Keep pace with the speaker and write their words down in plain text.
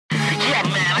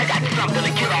something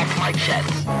to get off my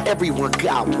chest. Everyone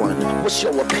got one. What's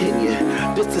your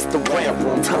opinion? This is the rant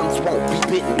room. Tongues won't be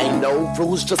bitten. Ain't no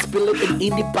rules, just spill it, and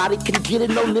anybody can get it.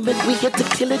 No limit, we here to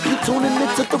kill it. You tuning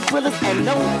into the thrillers, and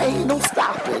no, ain't no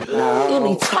stopping.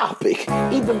 Any topic,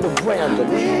 even the random.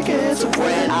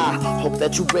 I hope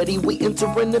that you ready. We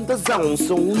entering in the zone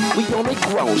soon. We on a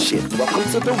grown shit.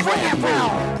 Welcome to the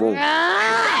rant room.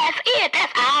 That's it.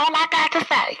 That's all I got to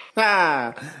say.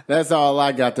 That's all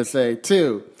I got to say,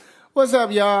 too. What's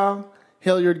up, y'all?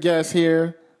 Hilliard Guest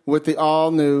here with the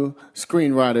all-new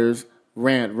Screenwriters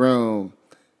Rant Room.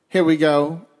 Here we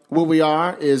go. What we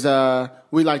are is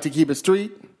we like to keep it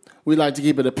street. We like to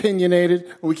keep it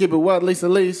opinionated. We keep it what, Lisa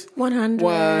Lise? 100.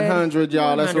 100,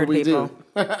 y'all. That's what we people.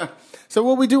 do. So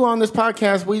what we do on this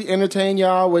podcast, we entertain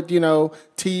y'all with,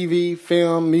 TV,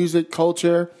 film, music,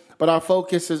 culture. But our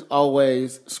focus is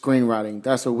always screenwriting.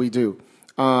 That's what we do.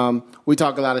 We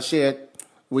talk a lot of shit.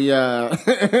 We,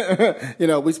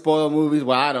 we spoil movies.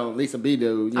 Well, I don't. Lisa B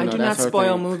do. I do not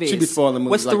spoil movies. She be spoiling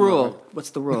movies. What's the rule? What's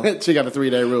the rule? She got a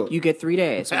 3-day rule. You get 3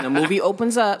 days. When the movie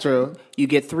opens up, True. You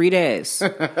get 3 days.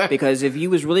 Because if you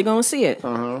was really going to see it,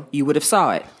 you would have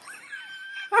saw it.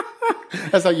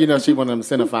 That's how you know she one of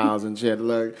them cinephiles and shit.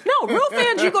 Look. No, real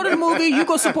fans, you go to the movie, you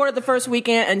go support it the first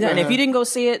weekend, and if you didn't go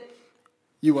see it,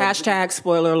 hashtag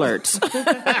spoiler alerts.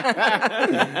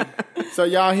 So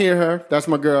y'all hear her. That's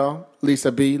my girl,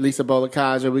 Lisa B, Lisa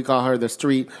Bolakaja. We call her the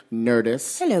street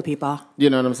nerdist. Hello, people. You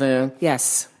know what I'm saying?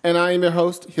 Yes. And I am your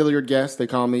host, Hilliard Guest. They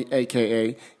call me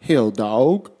a.k.a. Hill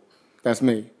Dog. That's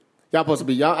me. I'm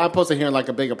supposed to hear like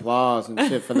a big applause and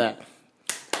shit for that.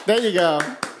 There you go.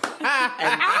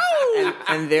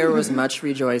 And there was much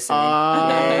rejoicing.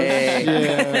 Yeah.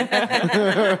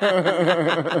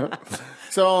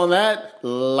 So on that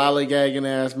lollygagging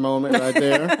ass moment right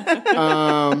there,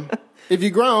 if you're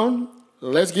grown,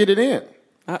 let's get it in.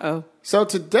 Uh-oh. So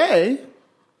today,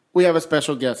 we have a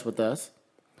special guest with us.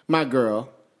 My girl,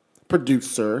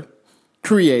 producer,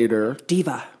 creator.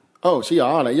 Diva. Oh, she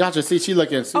all that. Y'all just see she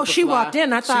looking super she fly. walked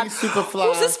in. I thought, she's super fly,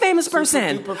 who's this famous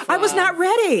person? I was not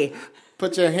ready.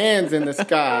 Put your hands in the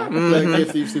sky. Look,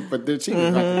 see super dude. She was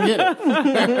about to get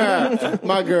it.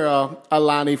 My girl,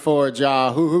 Alani Ford,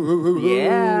 y'all.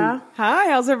 Yeah.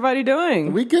 Hi, how's everybody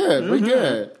doing? We good. We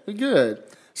good.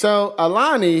 So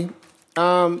Alani,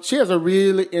 she has a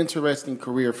really interesting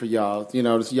career for y'all. So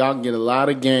y'all can get a lot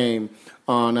of game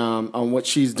on what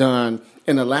she's done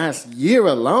in the last year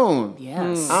alone.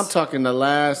 Yes. I'm talking the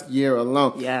last year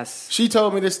alone. Yes. She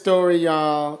told me this story,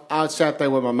 y'all. I sat there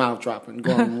with my mouth dropping,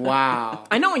 going, wow.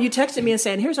 I know when you texted me and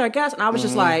saying, here's our guest, and I was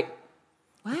just like,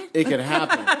 what? It can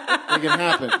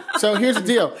happen. So here's the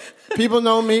deal. People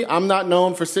know me. I'm not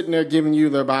known for sitting there giving you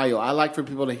their bio. I like for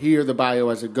people to hear the bio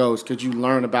as it goes because you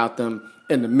learn about them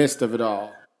in the midst of it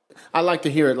all. I like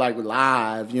to hear it like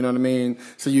live, you know what I mean?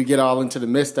 So you get all into the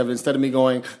midst of it instead of me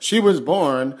going, she was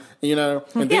born, and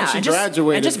then she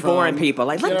graduated. And just boring people.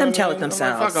 Like, let them tell it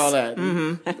themselves. Fuck all that.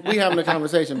 Mm-hmm. We having a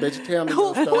conversation, bitch. Tell me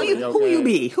who you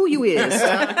be? Who you is?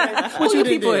 What you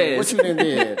people did? What you done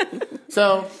did?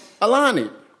 So, Alani,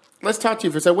 let's talk to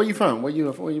you for a second. Where you from? Where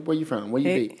you from? Where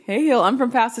you be? Hey, Hill. I'm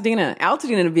from Pasadena.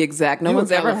 Altadena, to be exact. No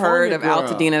one's ever heard of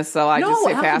Altadena, so I just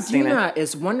say Pasadena. Altadena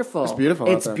is wonderful. It's beautiful.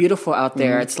 It's beautiful out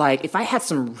there. Mm-hmm. It's like if I had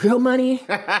some real money,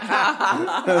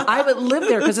 I would live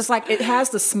there because it's like it has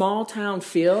the small town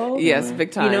feel. Yes,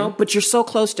 big time. But you're so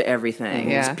close to everything.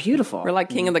 Yeah. It's beautiful. We're like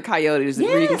king of the coyotes,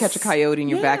 where you can catch a coyote in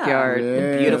your backyard.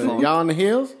 Yeah. Beautiful. Y'all in the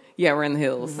hills? Yeah, we're in the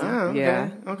hills. Oh, okay. Yeah.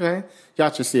 Okay. Y'all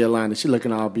should see Alani. She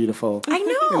looking all beautiful. I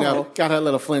know. Got her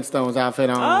little Flintstones outfit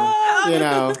on.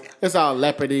 It's all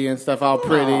leopardy and stuff, all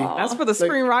pretty. That's for the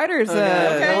screenwriters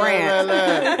rant.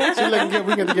 Look. She looking good.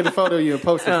 We got to get a photo of you and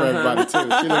post it for everybody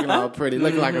too. She looking all pretty,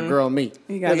 looking like a girl me.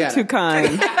 You guys are too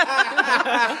kind.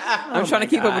 I'm trying to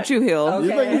keep up with you, Hill. Okay.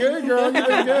 You looking good, girl. You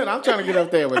looking good. I'm trying to get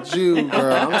up there with you,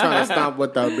 girl. I'm trying to stomp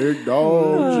with the big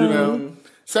dogs.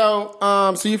 So,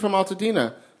 so you from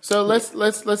Altadena. So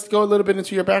let's go a little bit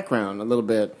into your background a little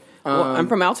bit. Well, I'm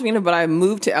from Altadena, but I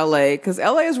moved to LA because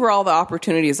LA is where all the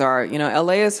opportunities are.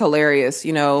 LA is hilarious,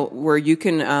 where you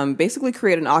can basically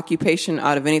create an occupation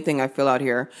out of anything I feel out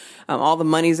here. All the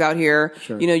money's out here.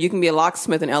 Sure. You can be a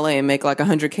locksmith in LA and make like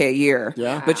 $100K a year.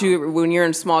 Yeah. But when you're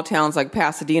in small towns like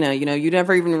Pasadena, you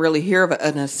never even really hear of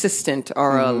an assistant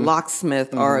or a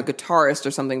locksmith or a guitarist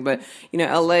or something. But,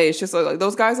 LA, it's just like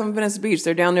those guys on Venice Beach,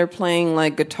 they're down there playing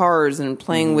like guitars and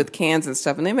playing with cans and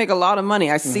stuff, and they make a lot of money.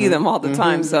 I see them all the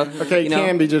time. So Okay, you it know?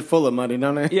 can be just full of money,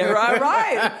 don't it? Yeah,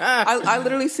 right. I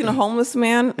literally seen a homeless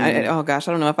man. Oh gosh,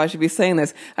 I don't know if I should be saying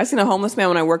this. I seen a homeless man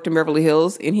when I worked in Beverly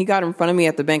Hills, and he got in front of me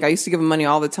at the bank. I used to give him money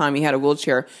all the time. He had a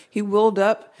wheelchair. He wheeled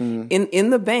up in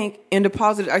the bank and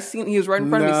deposited. I seen he was right in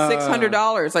front of me,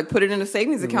 $600. Like put it in a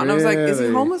savings account. And I was like, is he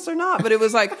homeless or not? But it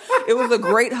was like it was a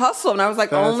great hustle, and I was like,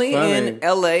 That's only funny. in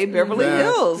L.A. Beverly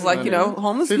Hills, like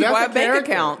homeless See, people that's have a bank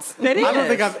character. accounts. It I don't is.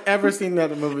 think I've ever seen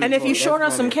that in a movie. And if before. you're short on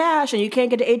That's some funny. cash and you can't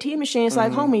get the ATM machine, it's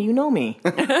like, homie, you know me.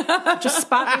 Just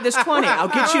spot me this 20. I'll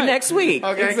get you next week.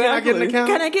 Okay, can I get an account?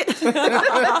 Can I get?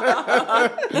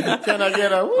 Can I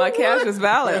get a? My cash is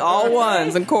valid, all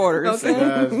ones and quarters.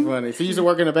 That's funny. So you used to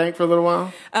work in a bank for a little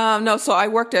while? No, so I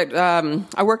worked in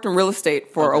real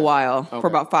estate for a while, for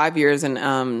about 5 years in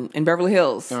Beverly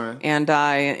Hills, All right. and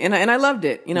I loved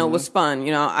it. It was fun.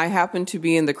 I happened to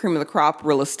be in the cream of the crop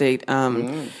real estate.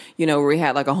 Where we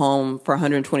had like a home for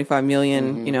 $125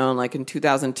 million. Like in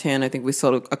 2010, I think we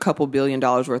sold a couple $1 billion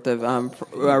worth of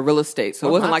real estate. So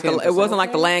it wasn't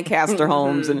like the Lancaster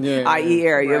homes and IE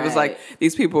area. It was like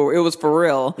these people. It was for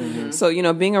real.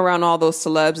 So being around all those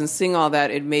celebs and seeing all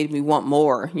that, it made me want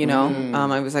more.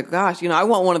 I was like, gosh, I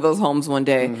want one of those homes one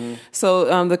day.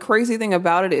 So the crazy thing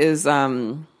about it is.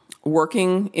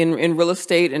 Working in real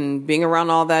estate and being around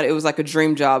all that, it was like a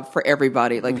dream job for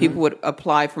everybody. Like people would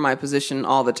apply for my position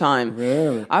all the time.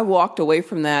 Really? I walked away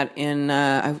from that in,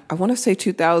 I want to say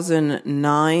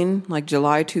 2009, like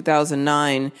July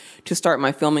 2009, to start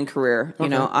my filming career.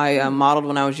 I modeled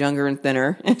when I was younger and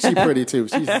thinner. She's pretty too.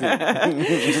 She's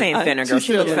She's saying thinner, girl. She's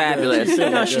She looks still fabulous. good. She's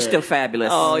still She's good. still fabulous.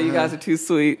 Oh, you guys are too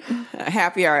sweet.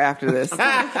 Happy hour after this.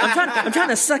 I'm trying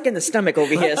to suck in the stomach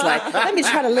over here. It's like, let me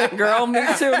try to look. Girl, me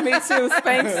too,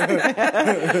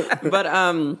 Spanx. But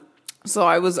so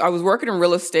I was working in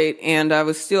real estate, and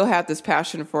I still had this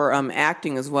passion for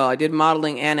acting as well. I did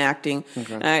modeling and acting.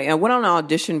 Okay. And I went on an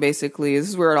audition. Basically, this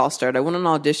is where it all started. I went on an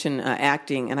audition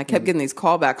acting, and I kept getting these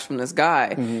callbacks from this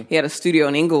guy. He had a studio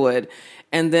in Inglewood,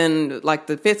 and then like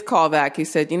the fifth callback, he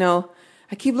said,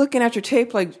 I keep looking at your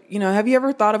tape, like, have you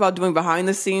ever thought about doing behind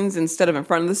the scenes instead of in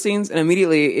front of the scenes? And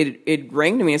immediately it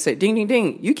rang to me and said, ding, ding,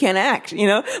 ding, you can't act,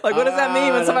 Like, what does that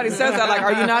mean when somebody says that? Like,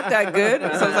 are you not that good? So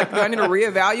I was like, do I need to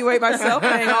reevaluate myself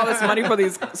paying all this money for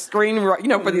these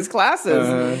for these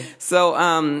classes?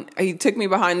 So he took me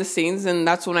behind the scenes, and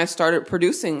that's when I started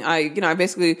producing. I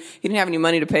basically, he didn't have any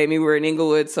money to pay me. We were in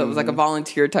Inglewood, so it was like a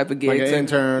volunteer type of gig. Like an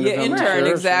intern. Yeah, intern,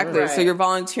 Sure, exactly. sure. So you're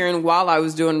volunteering while I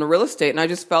was doing the real estate, and I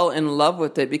just fell in love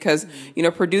with it because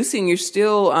producing, you're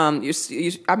still I'm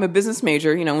a business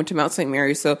major, went to Mount St.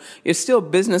 Mary's, so you're still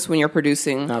business when you're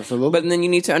producing. Absolutely. But then you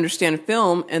need to understand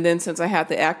film, and then since I had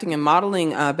the acting and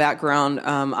modeling background,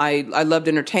 I loved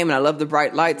entertainment. I loved the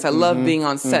bright lights. I love being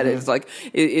on set. It's like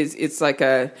it's like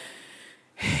a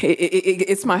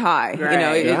it's my high,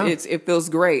 Right. it feels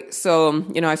great. So,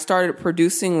 I started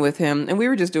producing with him, and we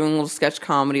were just doing a little sketch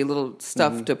comedy, little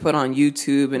stuff to put on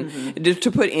YouTube and just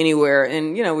to put anywhere.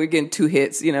 And, we're getting 2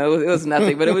 hits, it was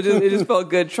nothing, but it just felt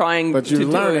good trying But to you're do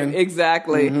learning. it.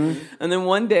 Exactly. And then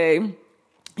one day,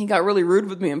 he got really rude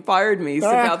with me and fired me. He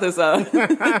sent out this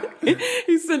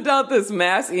he sent out this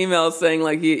mass email saying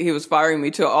like he was firing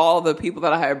me to all the people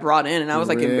that I had brought in, and I was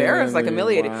like embarrassed, like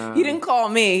humiliated. Wow. He didn't call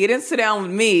me. He didn't sit down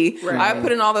with me. I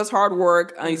put in all this hard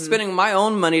work. He's spending my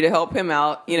own money to help him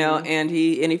out, and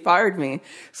he fired me.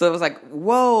 So it was like,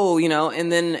 whoa,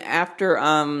 and then after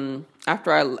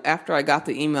I got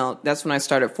the email, that's when I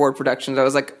started Ford Productions. I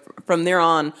was like, from there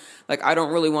on, like, I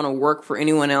don't really want to work for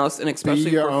anyone else, and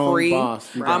especially your for own free. boss.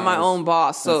 I'm my own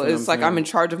boss. So That's what it's I'm like saying. I'm in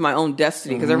charge of my own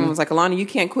destiny, because everyone was like, Alana, you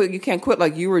can't quit. You can't quit.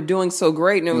 Like, you were doing so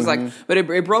great. And it was like, but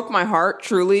it broke my heart,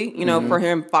 truly, for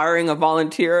him firing a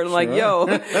volunteer. And like, yo,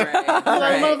 Like,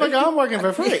 motherfucker, I'm working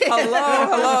for free.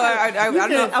 hello.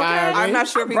 can't fire me. I'm not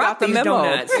sure if he Brought got the these memo.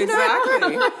 donuts.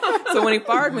 Exactly. So when he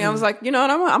fired me, I was like, you know what?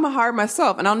 I'm gonna hire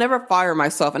myself, and I'll never fire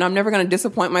myself, and I'm never gonna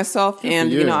disappoint myself. And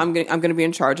you. I'm gonna be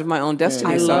in charge of my own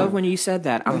destiny. I So love when you said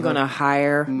that. I'm going to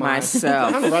hire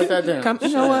myself. I'm gonna write that down. You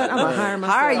know what? I'm going to hire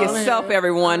myself. hire yourself,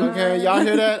 everyone. Okay, y'all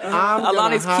hear that? I'm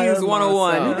Alani's gonna hire Q's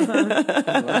 101.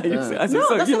 myself.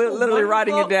 So you're literally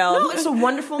writing it down. No, it's a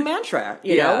wonderful mantra.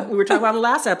 You Yeah. know, we were talking about in the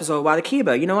last episode about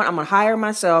Akiba. You know what? I'm going to hire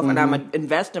myself and I'm going to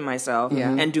invest in myself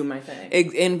and do my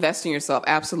thing. Invest in yourself,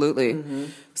 absolutely.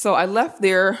 So I left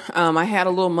there. I had a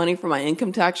little money for my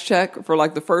income tax check for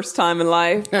like the first time in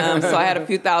life. So I had a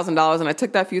few $1,000s, and I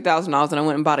took that few $1,000s and I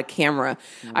went and bought a camera.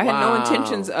 I had no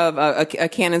intentions of a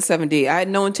Canon 7D. I had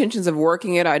no intentions of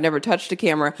working it. I had never touched a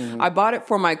camera. I bought it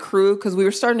for my crew because we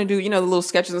were starting to do, the little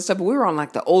sketches and stuff. But we were on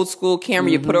like the old school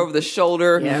camera you put over the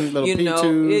shoulder. Little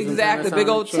P2s exactly, big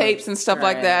old tapes and stuff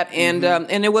like that. And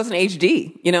and it wasn't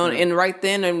HD. And right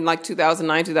then in like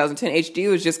 2009, 2010, HD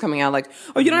was just coming out. Like,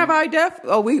 oh, you don't have high def?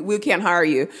 Oh, we can't hire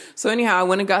you. So anyhow, I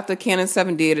went and got the Canon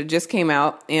 7D. It just came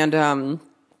out, and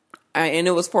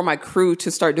it was for my crew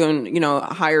to start doing,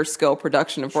 higher scale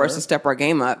production and for us to step our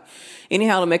game up.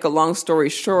 Anyhow, to make a long story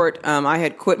short, I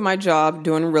had quit my job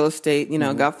doing real estate,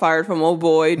 got fired from old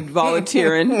boy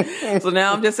volunteering. So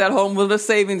now I'm just at home with a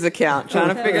savings account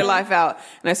trying to figure life out.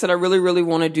 And I said, I really, really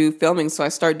want to do filming. So I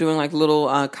started doing like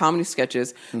little comedy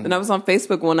sketches. Then I was on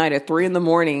Facebook one night at 3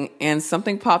 a.m. and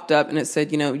something popped up and it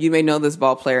said, you may know this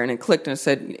ball player. And it clicked and it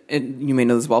said, you may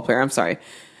know this ball player. I'm sorry.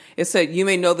 It said, you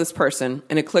may know this person.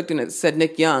 And it clicked and it said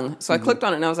Nick Young. So I clicked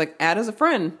on it and I was like, add as a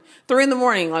friend. 3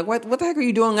 a.m. Like, what the heck are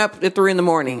you doing up at 3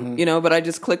 a.m? But I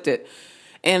just clicked it.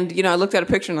 And, I looked at a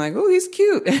picture and I'm like, oh, he's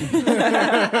cute. and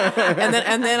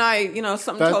then I,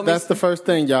 something told me. That's the first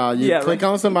thing, y'all. You click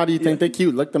on somebody you think they're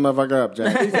cute. Look the motherfucker up,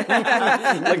 Jack.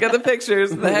 Look at the pictures.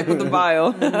 The heck with the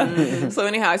bio. So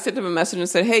anyhow, I sent him a message and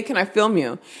said, hey, can I film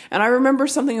you? And I remember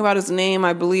something about his name.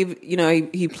 I believe,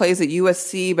 he plays at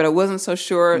USC, but I wasn't so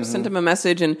sure. Sent him a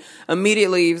message and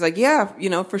immediately he was like,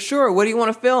 yeah, for sure. What do you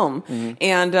want to film?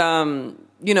 And,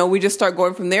 we just start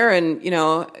going from there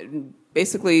and,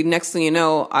 basically, next thing you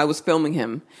know, I was filming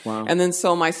him. Wow. And then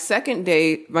so my second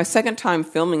time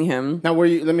filming him. Now, were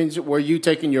you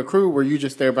taking your crew? Were you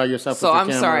just there by yourself? So with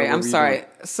the I'm sorry.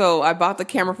 So I bought the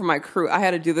camera for my crew. I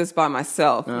had to do this by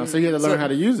myself. So you had to learn how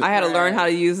to use it. I had to learn how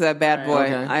to use that bad boy.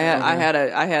 Okay. I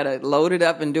had to load it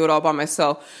up and do it all by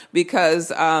myself because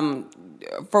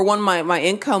for one, my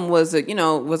income was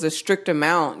a strict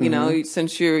amount,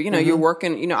 since you're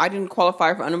working, I didn't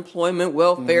qualify for unemployment,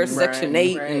 welfare, Section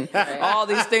 8 and all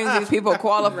these things these people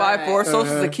qualify for,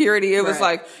 Social Security. It was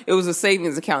like, it was a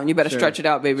savings account and you better stretch it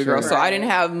out, baby girl. So I didn't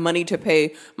have money to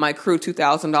pay my crew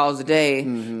 $2,000 a day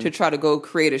to try to go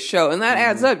create a show. And that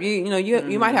adds up.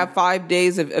 You might have 5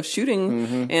 days of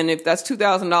shooting. And if that's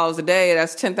 $2,000 a day,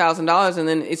 that's $10,000. And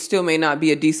then it still may not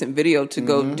be a decent video to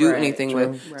go do anything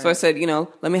with. So I said,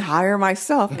 let me hire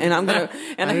myself, and I'm gonna.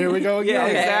 And here we go again. Yeah,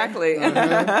 exactly.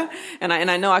 and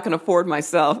I know I can afford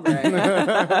myself.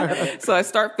 So I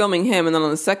start filming him, and then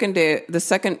on the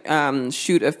second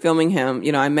shoot of filming him,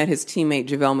 I met his teammate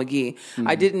JaVale McGee.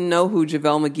 I didn't know who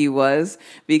JaVale McGee was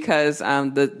because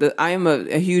I am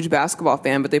a huge basketball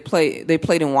fan, but they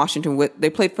played in Washington. They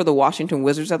played for the Washington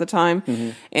Wizards at the time,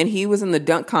 and he was in the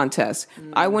dunk contest.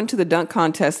 I went to the dunk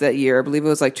contest that year. I believe it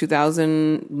was like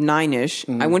 2009-ish.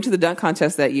 I went to the dunk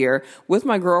contest that year with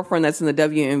my girlfriend that's in the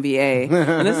WNBA.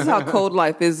 And this is how cold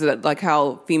life is, that like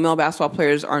how female basketball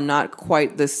players are not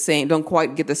quite the same, don't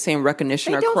quite get the same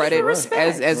recognition or credit as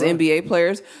NBA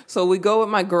players. So we go with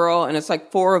my girl and it's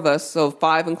like 4 of us, so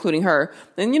 5 including her.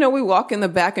 And we walk in the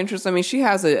back entrance. I mean, she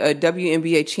has a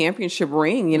WNBA championship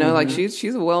ring, like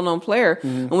she's a well-known player.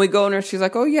 And we go in there, she's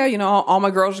like, oh yeah, all my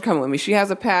girls are coming with me. She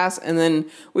has a pass, and then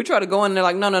we try to go in there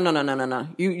like, no.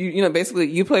 You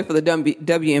basically you play for the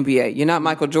WNBA. You're not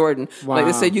Michael Jordan. Wow. Like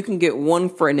they said, you can get 1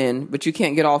 friend in, but you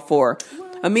can't get all 4.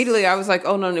 Immediately, I was like,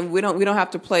 "Oh no, we don't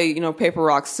have to play, paper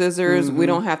rock scissors. We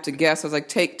don't have to guess." I was like,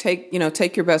 "Take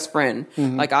your best friend.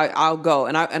 Like I'll go."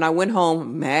 And I went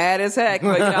home mad as heck.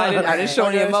 But, I didn't show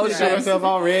any emotion. Show myself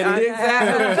already.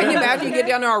 Exactly. Can you imagine? You get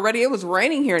down there already. It was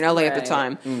raining here in LA at the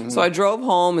time, so I drove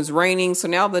home. It's raining, so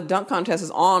now the dunk contest is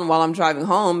on while I'm driving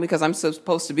home because I'm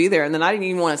supposed to be there, and then I didn't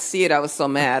even want to see it. I was so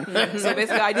mad. So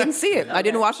basically, I didn't see it. I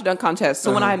didn't watch the dunk contest.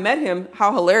 So when I met him,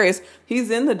 how hilarious!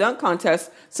 He's in the dunk contest.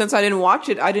 Since I didn't watch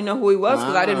it, I didn't know who he was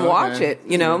because I didn't watch it,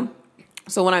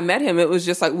 So when I met him, it was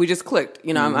just like we just clicked.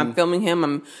 I'm filming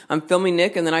him, I'm filming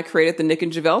Nick, and then I created the Nick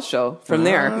and JaVale show from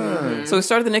there. So we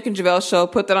started the Nick and JaVale show,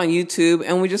 put that on YouTube,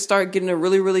 and we just started getting a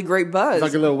really, really great buzz. It's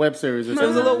like a little web series or something. It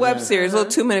was a little web series,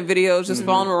 little 2-minute videos, just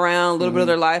following them around, a little bit of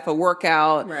their life, a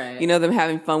workout, them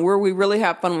having fun. Where we really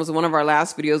had fun was one of our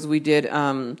last videos. We did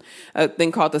a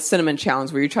thing called the Cinnamon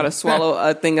Challenge, where you try to swallow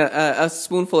a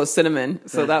spoonful of cinnamon.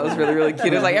 So that was really, really cute.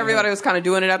 It was like everybody was kind of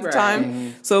doing it at the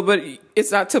time. So, but it's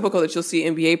not typical that you'll see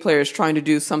NBA players trying to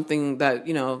do something that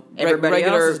everybody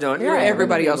else is doing. Yeah,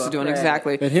 everybody else is doing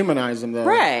exactly. They humanize them though,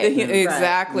 right?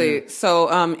 Exactly. So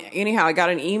anyhow, I got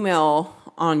an email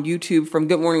on YouTube from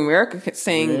Good Morning America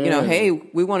saying, hey,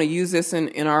 we want to use this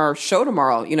in our show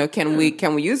tomorrow. Can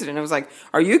we use it? And I was like,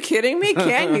 are you kidding me?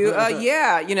 Can you?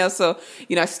 Yeah. So,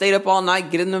 I stayed up all night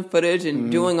getting them footage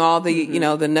and doing all the,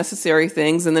 the necessary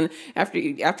things. And then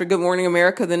after Good Morning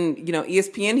America, then,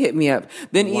 ESPN hit me up,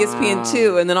 then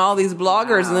ESPN2, and then all these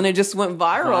bloggers. And then it just went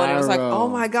viral. And I was like, oh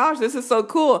my gosh, this is so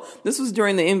cool. This was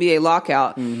during the NBA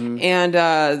lockout. And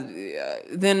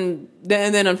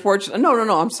then unfortunately,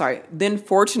 I'm sorry. Then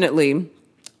fortunately,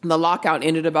 the lockout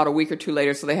ended about a week or two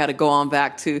later, so they had to go on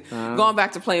back to playing ball.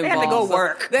 They had to go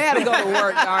work. They had to go to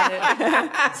work, darn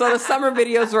it. So the summer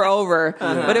videos were over,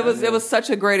 but it was such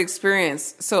a great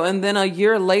experience. So, and then a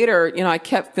year later, I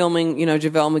kept filming,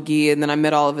 JaVale McGee, and then I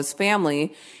met all of his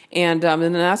family. And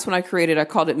then that's when I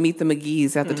called it Meet the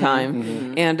McGees at the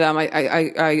time. And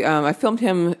I filmed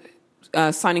him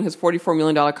signing his $44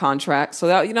 million contract. So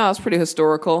that, that was pretty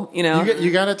historical,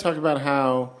 You got to talk about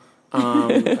how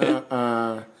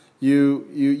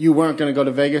you weren't going to go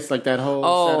to Vegas, like that whole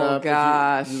setup. Oh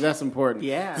gosh, that's important.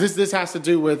 Yeah, this has to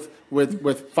do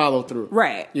with follow through,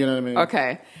 right? You know what I mean?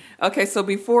 Okay. So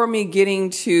before me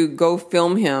getting to go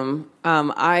film him,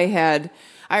 I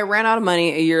ran out of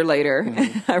money a year later.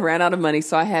 I ran out of money,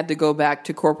 so I had to go back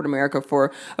to corporate America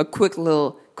for a quick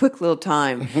little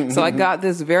time. So I got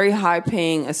this very high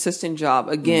paying assistant job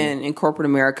again in corporate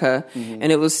America,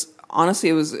 and it was.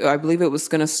 Honestly, I believe it was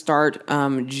going to start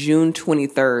June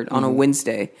 23rd on a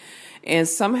Wednesday. And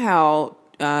somehow,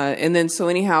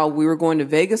 anyhow, we were going to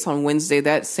Vegas on Wednesday,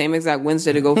 that same exact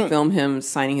Wednesday, to go film him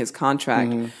signing his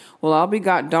contract. Well, I'll be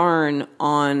god darn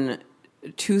on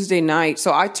Tuesday night.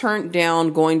 So I turned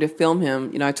down going to film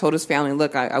him. I told his family,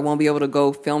 look, I won't be able to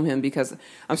go film him because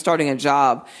I'm starting a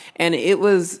job. And it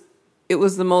was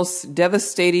the most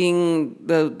devastating.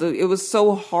 It was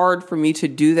so hard for me to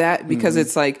do that because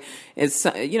it's like,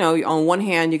 on one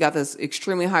hand you got this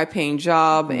extremely high paying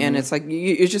job and it's like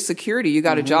it's just security. You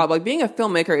got a job. Like being a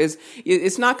filmmaker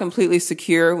it's not completely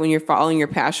secure when you're following your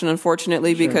passion,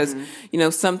 unfortunately, because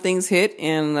some things hit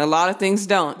and a lot of things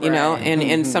don't.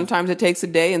 And sometimes it takes a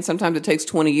day and sometimes it takes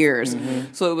 20 years.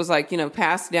 So it was like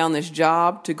pass down this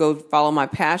job to go follow my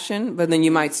passion, but then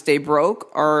you might stay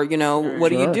broke or what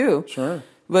do you do? Sure.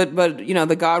 But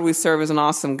the God we serve is an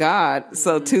awesome God.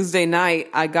 So Tuesday night,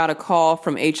 I got a call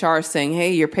from HR saying,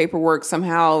 hey, your paperwork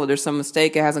somehow, there's some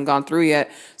mistake, it hasn't gone through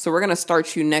yet. So we're going to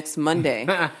start you next Monday.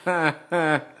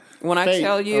 When I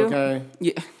tell you... Okay.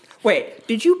 Yeah. Wait,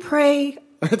 did you pray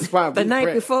the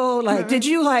night before? Like, did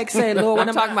you say, Lord, when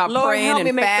I'm talking about Lord, praying help me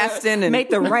and fasting and make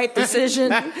the right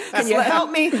decision? Can you help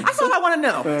me? That's all I want to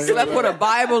know. Slept with a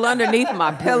Bible underneath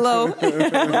my pillow. Lord,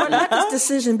 let this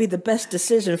decision be the best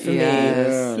decision for me.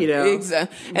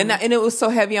 Exactly. And it was so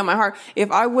heavy on my heart. If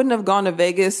I wouldn't have gone to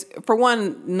Vegas, for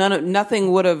one,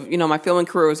 nothing would have, my filming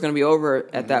career was going to be over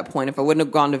at that point. If I wouldn't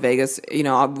have gone to Vegas,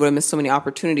 I would have missed so many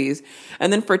opportunities.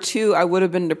 And then for two, I would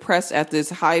have been depressed at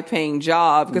this high paying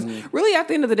job because really at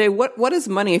the end of the day, what is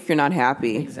money if you're not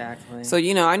happy? Exactly. So,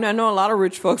 I know a lot of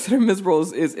rich folks that are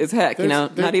miserable is heck,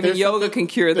 not even yoga can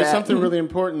cure that. There's something really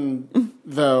important,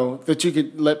 though, that you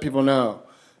could let people know.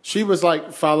 She was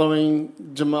like following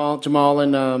Jamal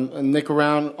and Nick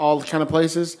around all kind of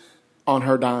places on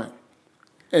her dime.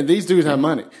 And these dudes have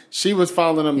money. She was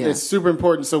following them. Yeah. It's super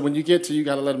important. So when you get to, you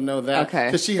got to let them know that. Okay.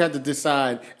 Because she had to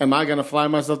decide, am I going to fly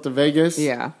myself to Vegas?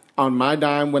 Yeah. On my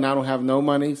dime when I don't have no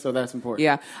money, so that's important.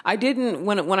 Yeah, I didn't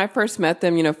when I first met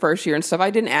them, first year and stuff.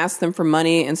 I didn't ask them for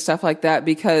money and stuff like that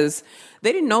because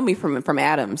they didn't know me from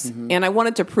Adams, and I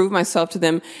wanted to prove myself to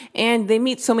them. And they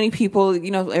meet so many people.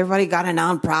 Everybody got a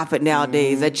nonprofit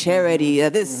nowadays, a charity,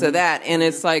 this or that, and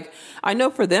it's like I know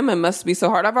for them it must be so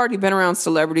hard. I've already been around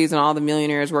celebrities and all the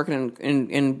millionaires working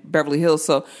in Beverly Hills,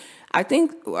 so. I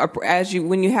think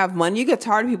when you have money, you get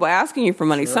tired of people asking you for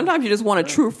money. Sure. Sometimes you just want a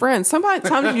true friend.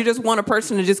 Sometimes you just want a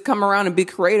person to just come around and be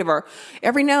creative. Or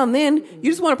every now and then, you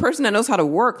just want a person that knows how to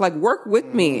work. Like work with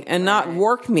me and not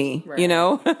work me. Right.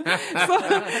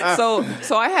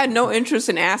 So I had no interest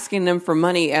in asking them for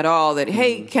money at all. That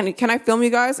hey, can I film you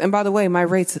guys? And by the way, my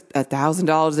rate's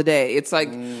 $1,000 a day. It's like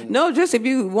no, just if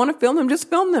you want to film them, just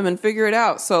film them and figure it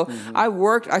out. So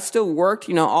I still worked,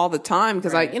 all the time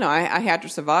because I had to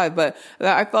survive. But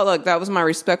I felt like that was my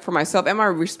respect for myself and my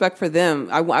respect for them.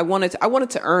 I wanted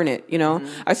to earn it,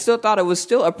 I still thought it was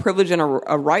still a privilege and a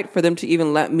right for them to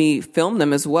even let me film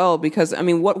them as well. Because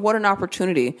what an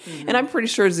opportunity. And I'm pretty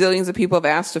sure zillions of people have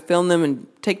asked to film them and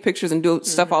take pictures and do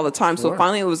stuff all the time. Sure. So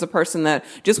finally it was a person that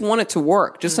just wanted to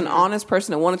work, just an honest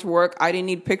person that wanted to work. I didn't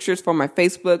need pictures for my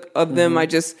Facebook of them. I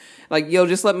just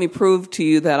just let me prove to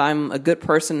you that I'm a good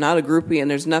person, not a groupie. And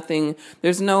there's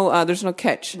no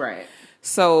catch. Right.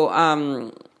 So,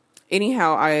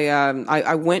 anyhow,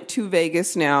 I went to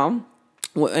Vegas now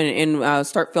and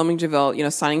start filming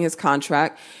JaVale, signing his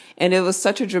contract. And it was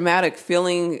such a dramatic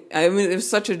feeling. I mean, it was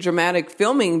such a dramatic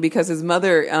filming because his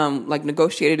mother,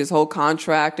 negotiated his whole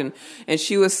contract, and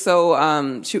she was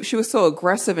so, she was so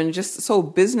aggressive and just so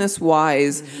business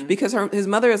wise because his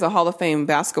mother is a Hall of Fame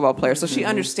basketball player, so she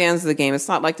understands the game. It's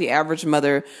not like the average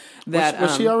mother that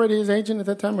was she already his agent at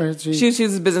that time, or is she? She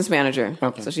was a business manager,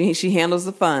 okay. So she handles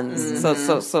the funds.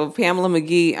 So Pamela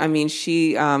McGee, I mean,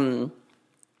 she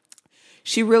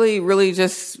really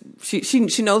just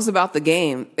she knows about the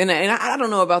game, and I don't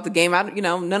know about the game.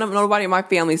 Nobody in my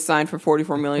family signed for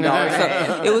 $44 million.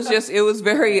 So it was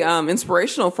very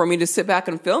inspirational for me to sit back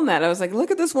and film that. I was like, look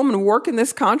at this woman working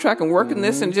this contract and working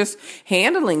this and just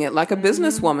handling it like a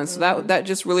businesswoman. So that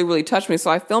just really touched me. So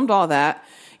I filmed all that.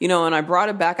 And I brought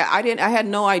it back. I had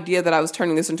no idea that I was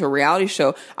turning this into a reality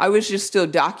show. I was just still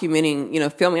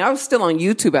documenting, filming. I was still on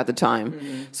YouTube at the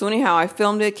time. So anyhow, I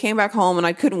filmed it, came back home, and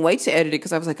I couldn't wait to edit it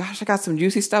because I was like, gosh, I got some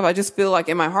juicy stuff. I just feel like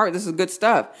in my heart, this is good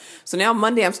stuff. So now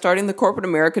Monday, I'm starting the corporate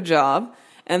America job.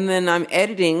 And then I'm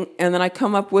editing, and then I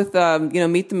come up with,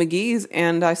 Meet the McGees,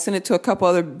 and I send it to a couple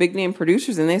other big name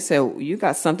producers, and they say, well, you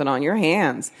got something on your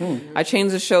hands. I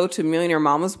changed the show to Millionaire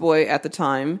Mama's Boy at the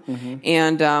time,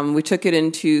 and we took it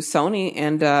into Sony,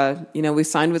 and, we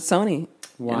signed with Sony.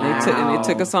 Wow. And they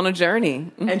took us on a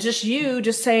journey. And just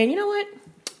saying, you know what?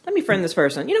 Let me friend this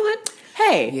person. You know what?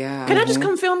 Hey, can I just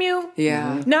come film you?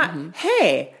 Yeah. Not,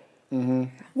 hey,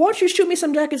 why don't you shoot me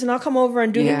some jackets and I'll come over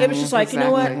and do it. It was just like, you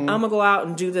know what? I'm going to go out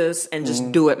and do this and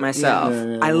just do it myself.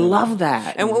 I love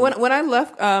that. And when I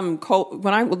left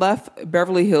when I left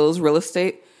Beverly Hills real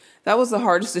estate, that was the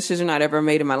hardest decision I'd ever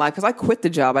made in my life because I quit the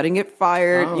job. I didn't get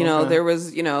fired. There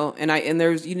was, you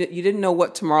didn't know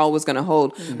what tomorrow was going to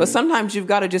hold. But sometimes you've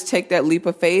got to just take that leap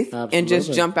of faith and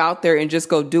just jump out there and just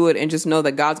go do it and just know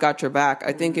that God's got your back.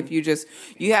 I think if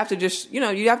you have to just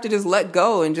let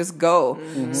go and just go.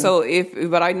 So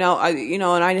but I know,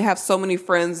 and I have so many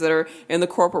friends that are in the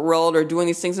corporate world or doing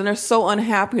these things and they're so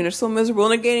unhappy and they're so miserable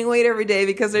and they're gaining weight every day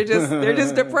because they're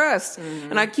just depressed.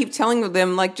 And I keep telling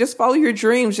them, like, just follow your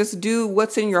dreams. Just do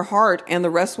what's in your heart and the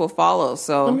rest will follow.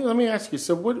 So let me ask you,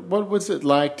 so what was it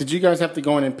like? Did you guys have to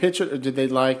go in and pitch it, or did they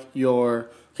like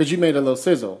because you made a little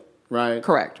sizzle, right?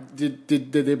 Correct. Did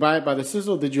they buy it by the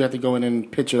sizzle, or did you have to go in and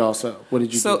pitch it also? What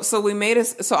did you do? So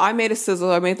I made a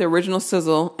sizzle. I made the original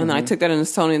sizzle, and then I took that into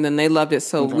Sony, and then they loved it,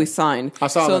 so we signed. I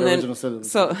saw the original sizzle.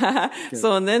 So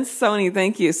and then Sony,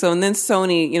 thank you. So and then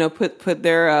Sony, put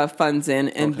their funds in,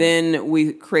 and then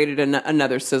we created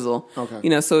another sizzle.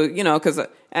 Okay. So because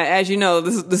as you know,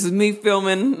 this is me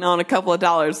filming on a couple of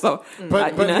dollars. So,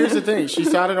 but here's the thing: she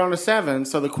shot it on a 7,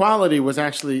 so the quality was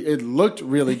it looked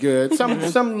really good.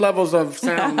 Some levels of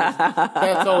sound,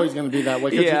 that's always going to be that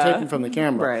way because you're taking from the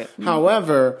camera. Right.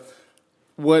 However,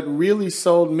 what really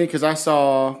sold me, because I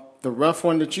saw the rough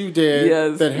one that you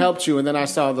did that helped you, and then I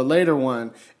saw the later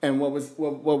one, and what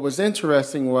was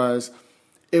interesting was,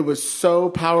 it was so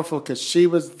powerful because she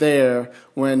was there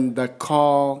when the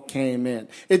call came in.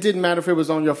 It didn't matter if it was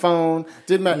on your phone.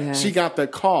 Didn't matter. Yes. She got the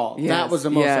call. Yes. That was the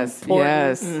most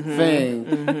important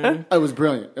thing. It was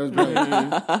brilliant.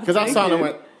 Because I saw it and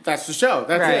went, that's the show.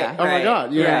 That's it. Oh my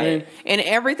God. You know what I mean? And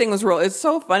everything was real. It's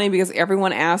so funny because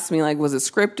everyone asked me, like, was it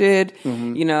scripted?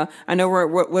 I know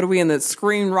what are we in the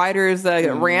screenwriters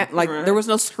rant? Like, there was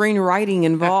no screenwriting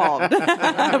involved.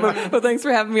 but thanks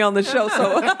for having me on the show.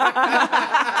 So,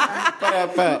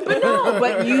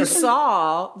 but you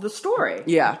saw the story.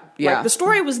 Yeah. Like, the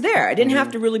story was there. It didn't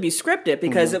have to really be scripted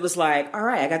because it was like, all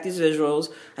right, I got these visuals.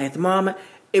 I got the mom.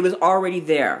 It was already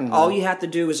there. All you had to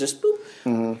do was just boop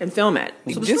and film it.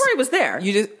 So the story was there.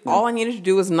 All I needed to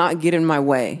do was not get in my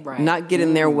way, not get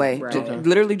in their way. Right.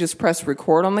 Literally just press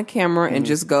record on the camera and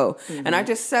just go. And I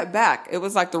just sat back. It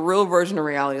was like the real version of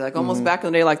reality, like almost back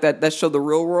in the day, like that show The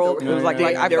Real World. It was like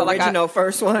I felt like original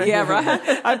first one. Yeah,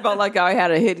 right. I felt like I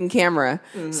had a hidden camera.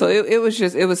 So it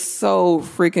was so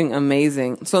freaking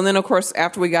amazing. So then, of course,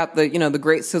 after we got the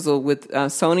great sizzle with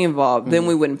Sony involved, then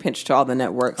we went and pitched to all the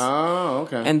networks. Oh,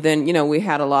 okay. And then, we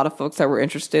had a lot of folks that were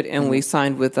interested, and we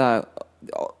signed with the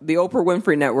Oprah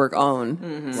Winfrey Network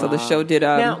OWN. So the show did...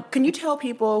 now, can you tell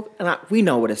people... we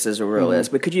know what a sizzle reel is,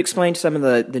 but could you explain to some of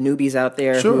the newbies out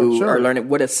there who are learning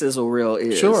what a sizzle reel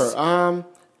is? Sure.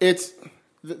 It's...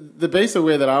 The basic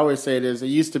way that I always say it is, it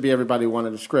used to be everybody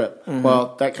wanted a script.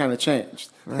 Well, that kind of changed,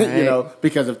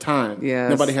 because of time. Yes.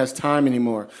 Nobody has time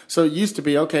anymore. So it used to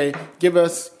be, okay, give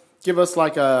us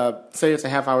like say it's a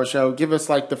half-hour show, give us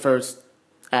like the first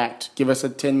act, give us a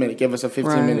 10-minute, give us a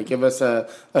 15-minute, give us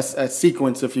a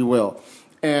sequence, if you will.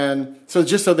 And so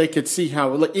just so they could see how,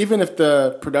 like, even if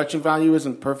the production value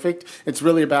isn't perfect, it's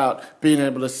really about being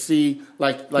able to see,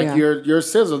 like your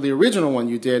sizzle, the original one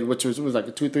you did, which was like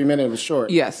a 2-3 minute, it was short.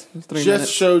 Yes, 3 just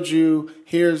minutes. showed you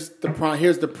here's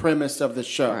the premise of the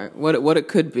show. Right. What it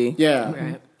could be. Yeah.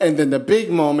 Right. And then the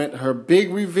big moment, her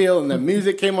big reveal, and the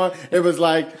music came on. It was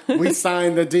like we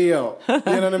signed the deal. You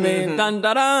know what I mean? Dun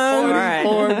dun dun.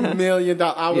 $44 million.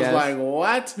 I was Yes. like,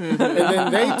 what? And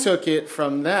then they took it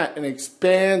from that and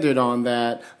expanded on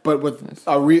that, but with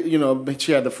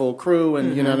she had the full crew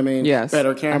and you know what I mean? Yes.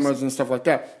 Better cameras and stuff like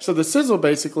that. So the sizzle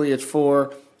basically is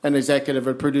for an executive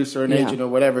or producer, an agent or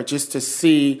whatever, just to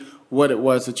see what it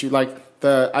was that you like.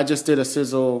 I just did a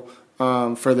sizzle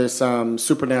for this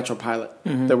Supernatural pilot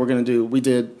that we're going to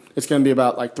do. It's going to be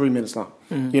about like 3 minutes long.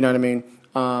 You know what I mean?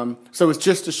 So it's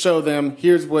just to show them,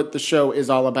 here's what the show is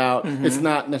all about. It's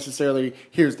not necessarily,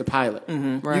 here's the pilot.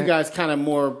 Right. You guys kind of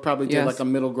more probably did like a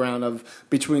middle ground of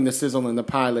between the sizzle and the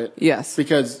pilot. Yes.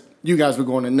 Because you guys were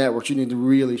going to networks. You need to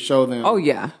really show them. Oh,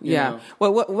 yeah. know.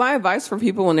 Well, what my advice for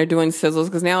people when they're doing sizzles,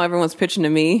 because now everyone's pitching to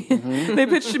me. They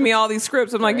pitch to me all these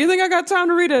scripts. I'm like, you think I got time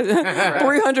to read a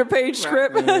 300-page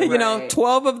script?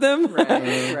 12 of them?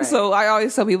 Right. So I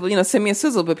always tell people, send me a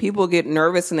sizzle, but people get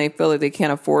nervous and they feel like they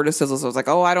can't afford a sizzle. So it's like,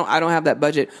 oh, I don't have that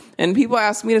budget. And people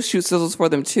ask me to shoot sizzles for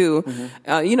them too,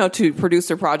 to produce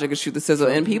their project and shoot the sizzle.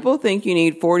 And people think you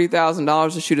need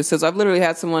 $40,000 to shoot a sizzle. I've literally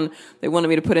had someone, they wanted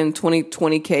me to put in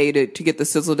 $20K to get the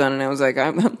sizzle done, and I was like,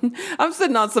 I'm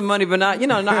sitting on some money, but not,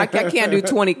 I can't do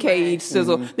 $20K each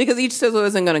sizzle because each sizzle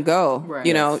isn't going to go. Right.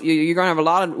 You're going to have a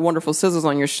lot of wonderful sizzles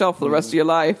on your shelf for the rest of your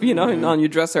life, and on your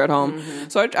dresser at home.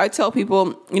 So I tell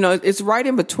people, it's right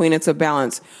in between. It's a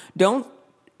balance. Do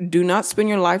not spend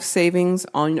your life savings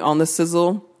on the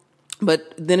sizzle.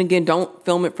 But then again, don't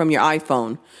film it from your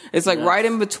iPhone. It's like right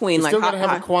in between. You're still gotta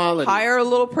have a quality. Hire a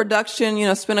little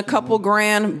production, spend a couple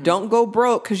grand. Don't go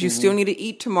broke because you still need to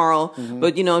eat tomorrow.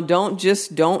 But don't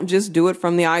just do it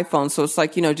from the iPhone. So it's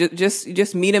like,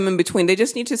 just meet them in between. They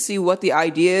just need to see what the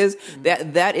idea is,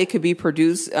 that it could be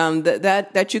produced,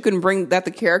 that you can bring, that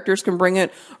the characters can bring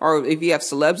it, or if you have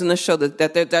celebs in the show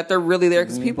that they're really there.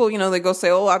 Because people, they go say,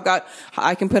 oh,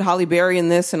 I can put Halle Berry in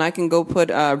this and I can go put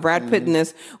Brad Pitt in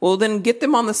this. Well, then get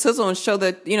them on the sizzle and show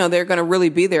that they're going to really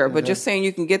be there. But just saying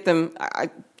you can get them,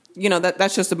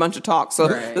 that's just a bunch of talk. So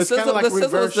it's kind of like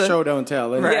reverse show don't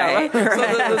tell. Isn't it? Yeah, right. So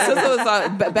the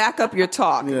sizzle is back up your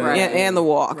talk and the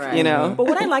walk. Right. But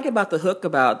what I like about the hook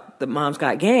about the Mom's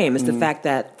Got Game is the fact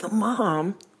that the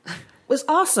mom was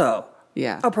also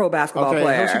a pro basketball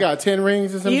player. She got 10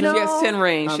 rings or something? She gets 10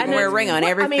 rings. She can wear a ring on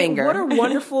every finger. What a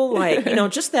wonderful,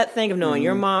 just that thing of knowing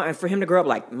your mom, and for him to grow up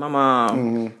like, my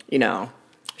mom,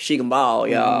 she can ball,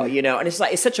 y'all, and it's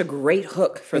like, it's such a great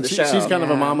hook for the show. She's kind of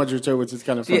a momager too, which is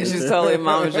kind of funny. Yeah, she's totally a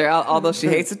momager, although she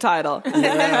hates the title.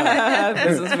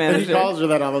 Business manager. He calls her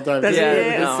that all the time.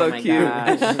 It's so cute.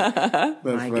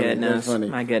 My goodness. That's funny.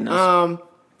 My goodness.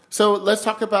 So let's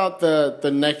talk about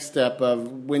the next step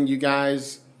of when you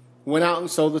guys went out and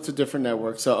sold it to different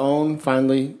networks. So OWN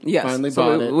finally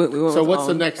bought it. So what's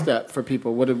the next step for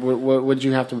people? What did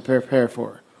you have to prepare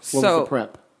for? What was the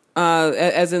prep?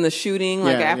 As in the shooting,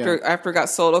 after it got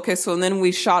sold. Okay, so then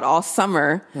we shot all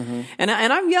summer, and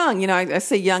I'm young. I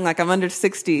say young like I'm under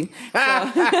 60.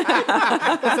 That's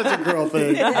such a girl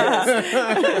thing.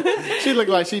 She looked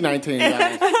like she's 19.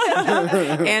 Guys.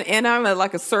 and I'm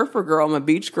like a surfer girl. I'm a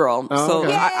beach girl. So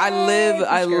okay. I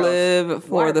live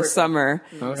for the summer.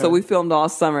 Okay. So we filmed all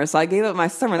summer. So I gave up my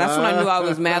summer. That's when I knew I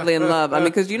was madly in love. I mean,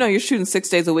 because you're shooting 6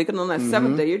 days a week, and on that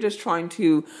seventh day, you're just trying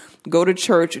to go to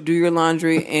church, do your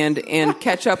laundry, and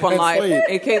catch up on life. And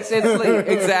sleep.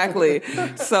 Exactly.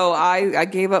 So I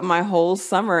gave up my whole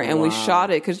summer, and we shot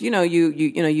it because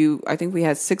I think we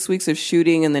had 6 weeks of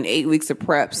shooting and then 8 weeks of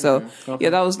prep. So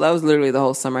that was literally the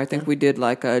whole summer. I think we did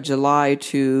like July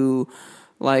to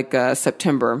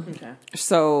September. Okay.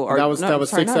 So that was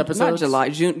 6 episodes? Not July,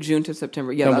 June to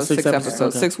September. Yeah, that was 6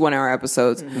 episodes, okay. 6 1-hour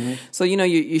episodes. Mm-hmm. So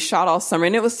you shot all summer,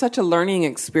 and it was such a learning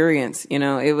experience.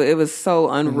 It was so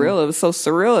unreal. Mm-hmm. It was so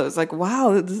surreal. It was like,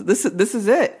 wow, this is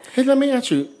it. Hey, let me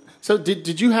ask you. So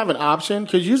did you have an option?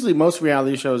 Because usually most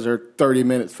reality shows are 30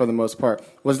 minutes for the most part.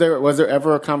 Was there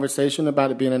ever a conversation about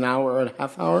it being an hour or a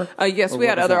half hour? Yes, we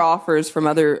had other offers from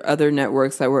other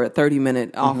networks that were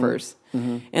 30-minute offers.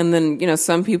 Mm-hmm. And then,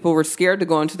 some people were scared to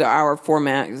go into the hour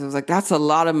format because it was like, that's a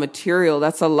lot of material.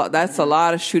 That's a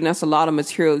lot of shooting. That's a lot of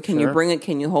material. Can you bring it?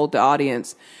 Can you hold the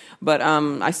audience? But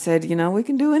I said, we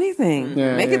can do anything.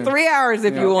 Yeah, Make it 3 hours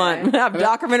if you want. Have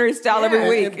documentary style every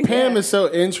week. And Pam is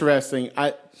so interesting.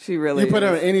 She really You put is.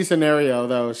 her in any scenario,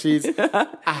 though.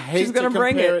 I hate to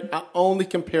compare it. I only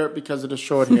compare it because of the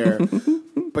short hair.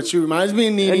 but she reminds me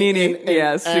of Nene.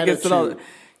 Yes, she gets it all.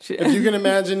 If you can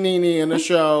imagine Nene in a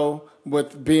show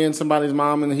with being somebody's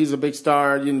mom and he's a big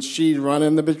star and she's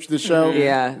running the show,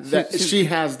 she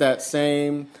has that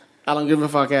same I don't give a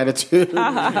fuck attitude.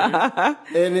 And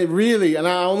it really, and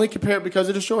I only compare it because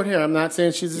of the short hair. I'm not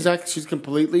saying she's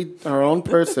completely her own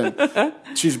person.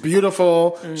 She's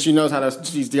beautiful. She knows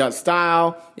she's got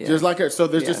style, just like her. So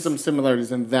there's just some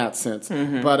similarities in that sense.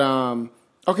 But,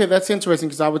 okay, that's interesting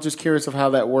because I was just curious of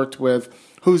how that worked with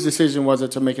whose decision was it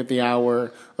to make it the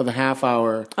hour or the half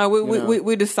hour?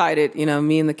 We decided,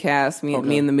 me and the cast, me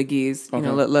and the McGee's,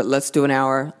 let's do an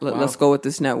hour. Let's go with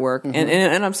this network.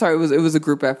 And I'm sorry, it was a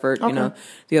group effort.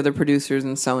 The other producers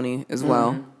and Sony as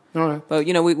well. All right. But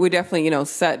we definitely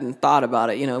sat and thought about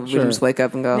it. We didn't just wake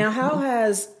up and go. Now, how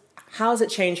has it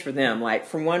changed for them? Like,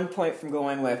 from one point from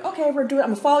going with, okay, I'm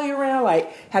gonna follow you around.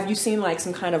 Like, have you seen like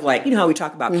some kind of like, how we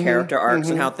talk about character arcs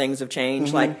and how things have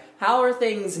changed? Like, how are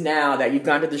things now that you've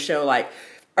gone to the show? Like,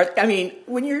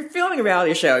 when you're filming a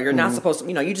reality show, you're not supposed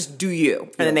to, you just do you,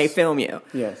 and then they film you.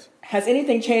 Yes. Has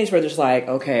anything changed where there's like,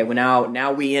 okay, well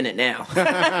now we in it now.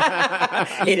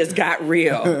 It has got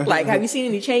real. Like, have you seen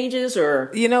any changes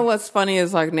or? What's funny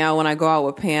is like now when I go out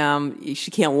with Pam, she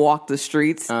can't walk the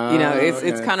streets.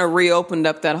 It's kind of reopened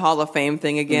up that Hall of Fame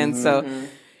thing again. So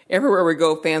everywhere we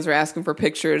go, fans are asking for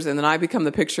pictures, and then I become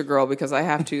the picture girl because I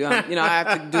have to, I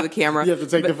have to do the camera. You have to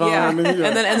take the phone. Yeah.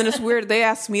 And then it's weird. They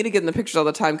ask me to get in the pictures all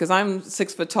the time because I'm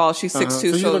 6 foot tall. She's 6'2". So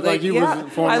you look like you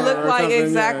was former I look like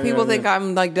something. People think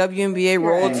I'm like WNBA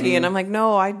royalty, and I'm like,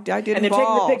 no, I didn't. And they're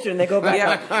taking the picture, and they go back.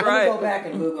 Yeah, right. Go back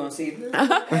and Google and see.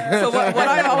 So what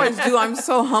I always do, I'm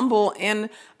so humble, and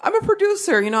I'm a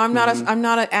producer. I'm not I'm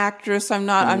not an actress. I'm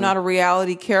not a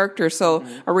reality character. So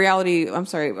a reality.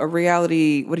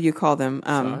 What do you call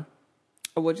them?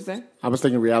 What'd you say? I was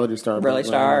thinking reality star. Reality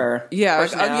star.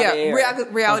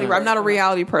 Reality. I'm not a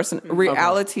reality person.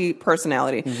 Reality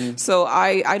personality. So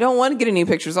I don't want to get any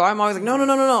pictures. So I'm always like, no.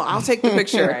 I'll take the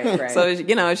picture. Right. So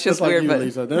it's just weird. Like but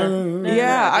Lisa.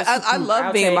 I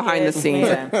love being behind the scenes.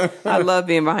 I love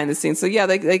being behind the scenes. So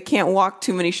they can't walk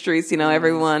too many streets.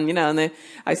 Everyone. And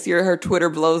I see her Twitter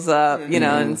blows up.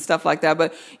 And stuff like that.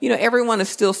 But everyone is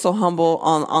still so humble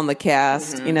on the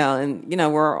cast. And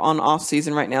we're on off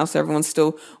season right now, so everyone's still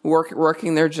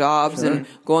working their jobs and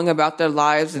going about their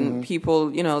lives, and people,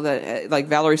 that like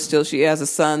Valerie Still, she has a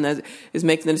son that is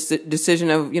making the decision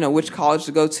of, which college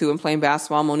to go to and playing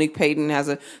basketball. Monique Payton has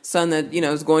a son that,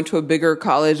 is going to a bigger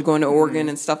college, going to Oregon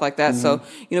and stuff like that. So,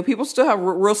 people still have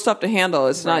real stuff to handle.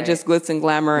 It's not just glitz and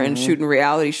glamour and shooting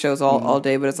reality shows all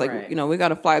day, but it's like, we got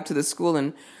to fly up to the school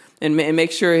and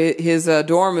make sure his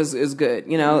dorm is good,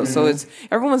 So it's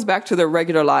everyone's back to their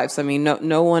regular lives. I mean,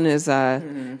 no one is,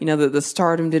 the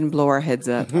stardom didn't blow our heads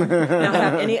up. Now,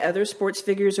 have any other sports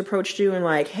figures approached you and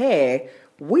like, hey,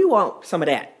 we want some of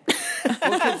that?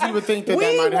 Because you would think that might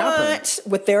happen. We want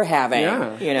what they're having.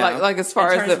 Yeah. Like as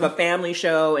far in as terms of a family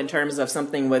show, in terms of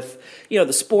something with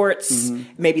the sports,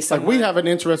 maybe someone. Like we have an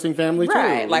interesting family too.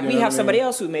 Right. Like we have somebody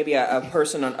else who may be a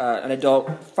person, an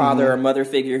adult father or mother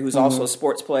figure who's also a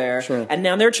sports player, and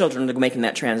now their children are making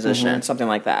that transition, something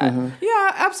like that.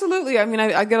 Yeah, absolutely. I mean,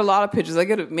 I get a lot of pitches. I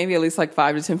get maybe at least like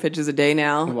 5 to 10 pitches a day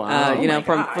now. Wow.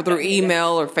 From through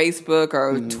email or Facebook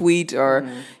or tweet or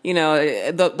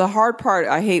the hard part.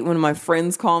 I hate when my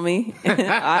friends call me.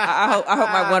 I hope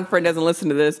my one friend doesn't listen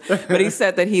to this, but he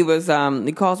said that he was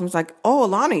he calls me. He's like, "Oh,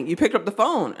 Alani, you picked up the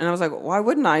phone," and I was like, "Why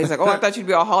wouldn't I?" He's like, "Oh, I thought you'd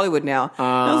be all Hollywood now." And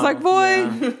I was like, "Boy,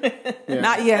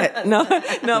 not yet. No."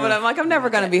 But I'm like, I'm never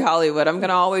going to be Hollywood. I'm going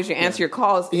to always answer your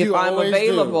calls if I'm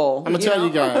available. I'm going to tell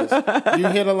you guys, you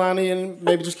hit Alani, and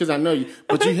maybe just because I know you,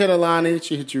 but you hit Alani,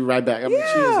 she hit you right back. I mean,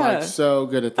 she is like so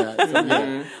good at that.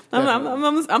 So,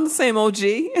 I'm the same OG.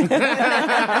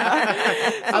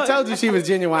 I told you she was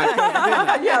genuine.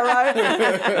 Yeah,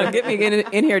 right. Get me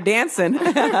in here dancing.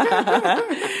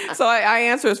 So I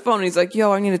answer his phone, and he's like,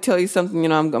 "Yo, I need to tell you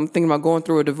something. I'm thinking about going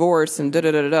through a divorce and da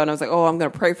da da da." And I was like, "Oh, I'm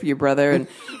going to pray for you, brother." And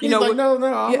he's like, "No, I'm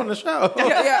on the show."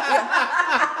 Yeah.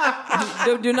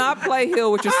 Do not play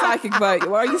Hill with your psychic, but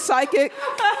are you psychic?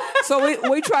 So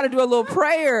we try to do a little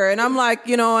prayer, and I'm like,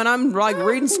 and I'm like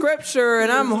reading scripture,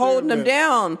 and I'm holding them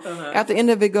down. At the end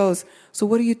of it goes, "So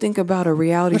what do you think about a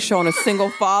reality show on a single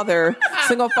father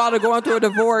going through a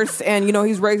divorce, and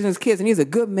he's raising his kids, and he's a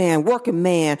good man, working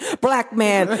man, black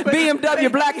man,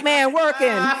 BMW black man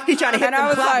working." He's trying to hit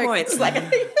them plot points.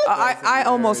 I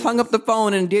almost hung up the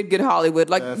phone and did get Hollywood.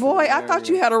 Like, that's boy, hilarious. I thought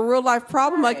you had a real life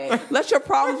problem. Like, let your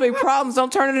problems be problems.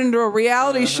 Don't turn it into a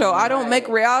reality show. I don't make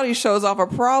reality shows off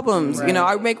of problems. problems. You know,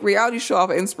 I make reality show off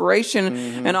of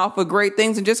inspiration and off of great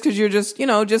things, and just because you're just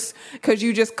because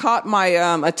you just caught my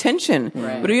attention.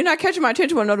 But if you're not catching my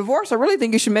attention with no divorce, I really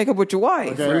think you should make up with your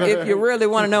wife if you really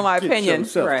want to know my opinion.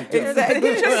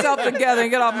 Get yourself together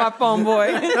and get off my phone,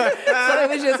 boy.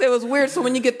 So it was weird. So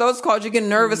when you get those calls, you get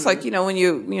nervous. Like when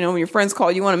your friends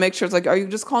call, you want to make sure it's like, are you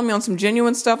just calling me on some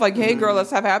genuine stuff? Like, hey, girl,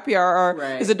 let's have happy hour. Or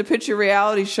is it to pitch your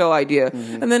reality show idea?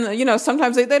 And then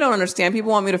sometimes they don't understand.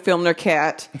 People want me to film their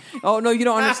cat. Oh no, you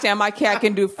don't understand. My cat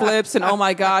can do flips, and oh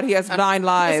my God, he has 9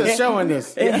 lives. It's showing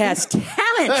this. It has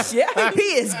talent.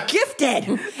 He is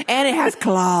gifted, and it has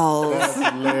claws.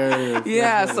 That's hilarious.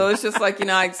 Yeah, so it's just like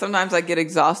sometimes I get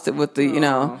exhausted with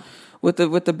the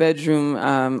with the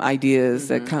bedroom ideas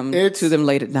that come to them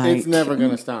late at night. It's never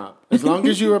gonna stop. As long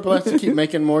as you are blessed to keep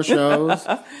making more shows,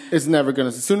 it's never gonna.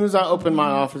 As soon as I open my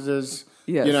offices,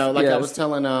 I was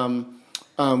telling.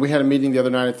 We had a meeting the other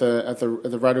night at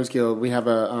the Writers Guild. We have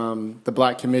the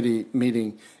Black Committee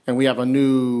meeting, and we have a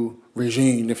new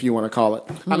regime, if you want to call it.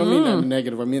 I don't mean that in a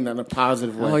negative. I mean that in a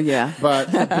positive way. Oh yeah,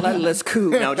 but bloodless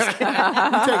coup. No, just kidding.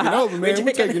 We're taking over, man.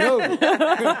 We're taking over.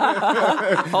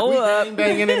 Hold up,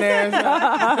 banging in there.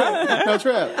 No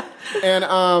trip. And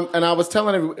I was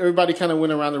telling everybody, kind of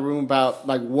went around the room about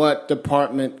like what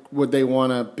department would they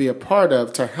want to be a part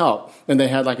of to help, and they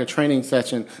had like a training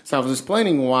session. So I was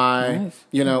explaining why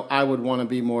I would want to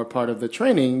be more part of the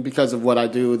training because of what I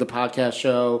do, the podcast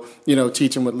show,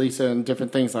 teaching with Lisa and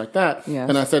different things like that. Yes.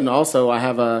 And I said, and also I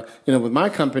have with my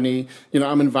company,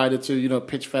 I'm invited to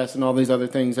Pitch Fest and all these other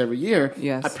things every year.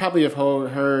 Yes. I probably have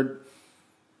heard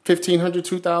 1,500,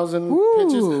 2,000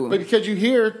 pitches, but because you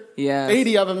hear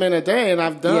 80 of them in a day, and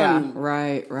I've done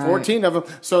 14 of them,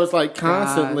 so it's like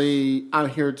constantly I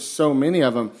hear so many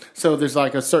of them. So there's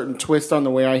like a certain twist on the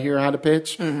way I hear how to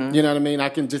pitch. You know what I mean? I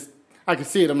can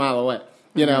see it a mile away.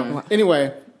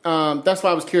 Anyway, that's why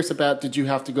I was curious about. Did you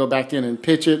have to go back in and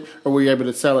pitch it, or were you able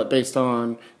to sell it based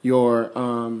on your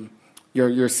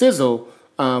sizzle,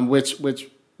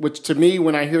 which to me,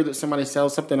 when I hear that somebody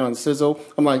sells something on sizzle,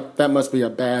 I'm like, that must be a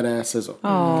badass sizzle.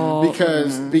 Oh.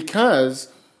 Because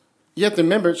you have to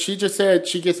remember, she just said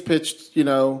she gets pitched,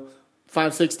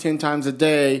 5, 6, 10 times a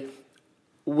day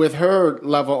with her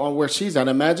level on where she's at.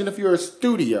 Imagine if you're a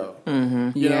studio,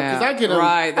 because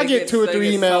I get 2 or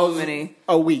 3 emails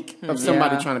a week of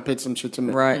somebody trying to pitch some shit to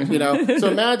me, right? So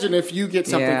imagine if you get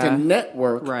something to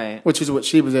network, which is what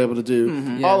she was able to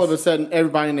do. All of a sudden,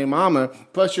 everybody and their mama,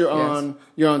 plus you're on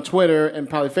Twitter and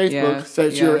probably Facebook,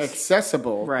 says you're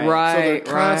accessible, right? So they're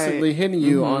constantly hitting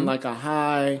you on like a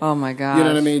high. Oh my god, you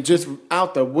know what I mean? Just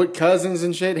out the wood cousins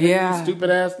and shit, hitting you stupid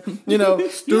ass, stupid. You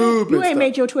ain't stuff.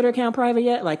 made your Twitter account private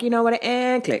yet? Like,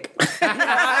 and click.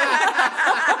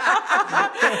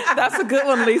 That's a good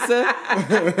one, Lisa.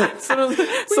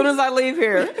 Soon as I leave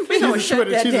here. She's a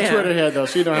Twitter head, though.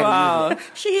 She don't have to use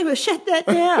it. She even shut that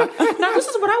down. Now, this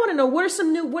is what I want to know. What are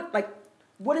some new, what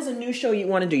is a new show you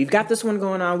want to do? You've got this one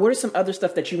going on. What are some other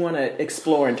stuff that you want to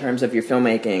explore in terms of your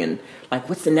filmmaking? And,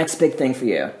 what's the next big thing for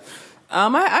you?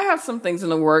 I have some things in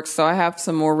the works. So I have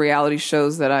some more reality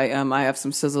shows that I have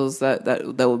some sizzles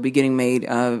that will be getting made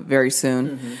very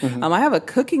soon. I have a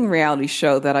cooking reality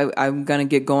show that I'm going to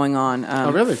get going on.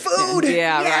 Oh, really? Food!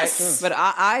 Yeah, yes! Right. But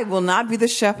I will not be the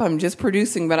chef. I'm just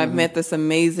producing, but I've met this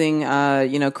amazing,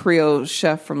 Creole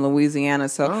chef from Louisiana.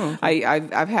 So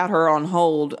I've had her on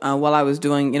hold while I was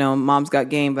doing, Mom's Got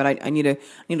Game, but I need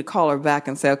to call her back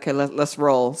and say, okay, let's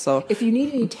roll. So if you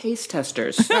need any taste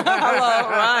testers.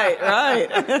 Hello, right.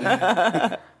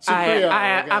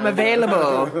 I'm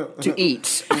available to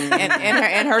eat.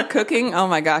 and her cooking, oh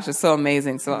my gosh, it's so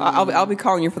amazing. So I'll be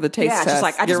calling you for the taste test. Just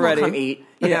like, I just want to come eat.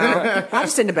 I'll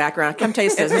just in the background. Come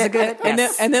taste this. Is it good?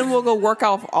 And then we'll go work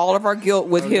off all of our guilt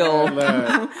with Hill.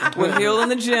 With Hill in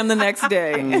the gym the next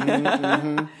day.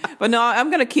 But no,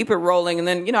 I'm going to keep it rolling. And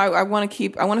then, I want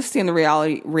to stay in the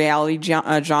reality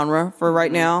genre for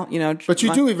right now. But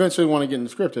you do eventually want to get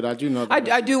into scripted. I do know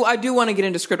that. I do want to get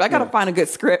into script. I got to find a good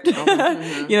script.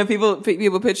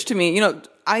 People pitch to me.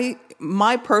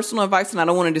 My personal advice, and I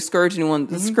don't want to discourage anyone,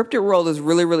 the scripted world is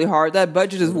really, really hard. That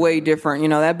budget is way different.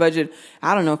 That budget,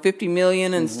 I don't know, $50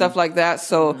 million and stuff like that.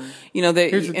 So, I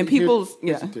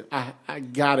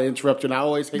gotta interrupt you. And I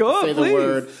always hate to say the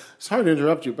word. Sorry to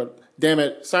interrupt you, but damn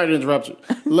it, sorry to interrupt you.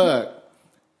 Look,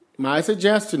 my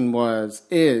suggestion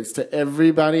is to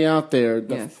everybody out there,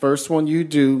 the first one you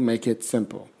do, make it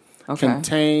simple,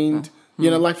 contained.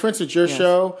 Like for instance, your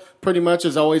show pretty much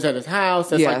is always at his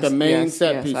house. That's like the main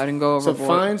set piece. I didn't go overboard. So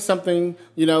find something,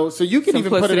 so you can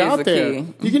even put it out there.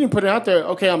 You can even put it out there.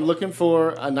 Okay, I'm looking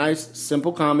for a nice,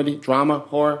 simple comedy, drama,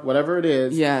 horror, whatever it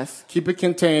is. Yes. Keep it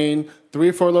contained. 3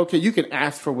 or 4 locations. You can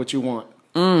ask for what you want.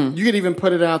 You could even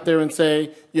put it out there and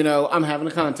say, I'm having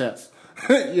a contest.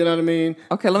 You know what I mean?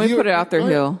 Okay, let me put it out there,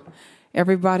 Hill.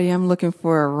 Everybody, I'm looking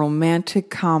for a romantic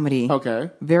comedy. Okay.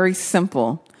 Very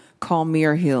simple. Call me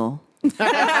or Hill.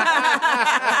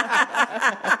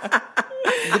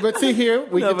 But see here,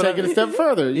 we can take it a step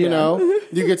further. You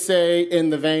you could say in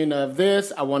the vein of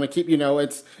this, I want to keep.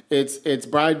 It's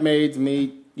bridesmaids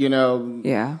meet.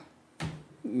 Yeah.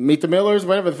 Meet the Millers,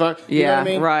 whatever the fuck. You know what I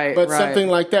mean? Right. But something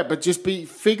like that. But just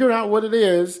figure out what it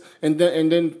is, and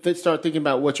then start thinking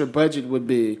about what your budget would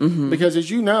be. Because as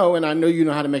you know, and I know you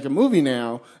know how to make a movie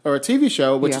now or a TV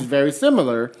show, which is very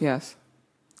similar. Yes.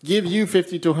 Give you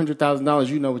 $50,000 to $100,000,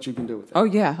 you know what you can do with it. Oh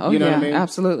yeah, you know what I mean?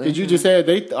 Absolutely. Because you just said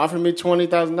they offered me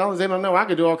 $20,000. They don't know I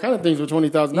could do all kind of things with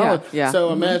 $20,000. Yeah.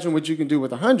 So imagine what you can do with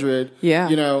 $100. Yeah,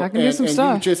 I can do some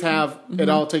stuff. You just have it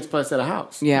all takes place at a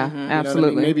house. Yeah,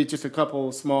 absolutely. I mean? Maybe just a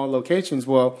couple small locations.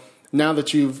 Well, now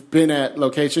that you've been at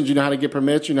locations, you know how to get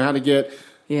permits. You know how to get.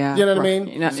 Yeah, you know what I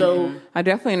mean. So I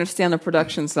definitely understand the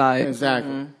production side.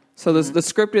 Exactly. So the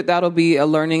scripted, that'll be a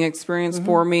learning experience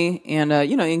for me. And,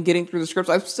 in getting through the scripts,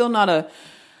 I still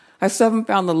haven't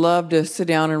found the love to sit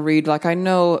down and read. Like, I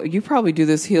know you probably do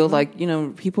this, Hill. Like,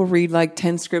 people read like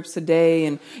 10 scripts a day.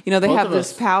 And, they have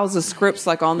this piles of scripts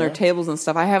like on their tables and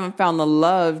stuff. I haven't found the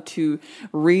love to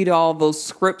read all those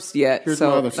scripts yet. Here's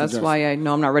so that's why I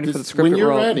know I'm not ready for the scripted when you're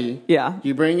role. ready,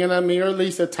 you bring in a me or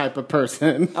Lisa type of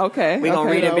person. Okay. We're going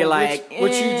to read and be like,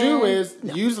 what you do is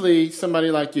usually somebody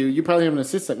like you probably have an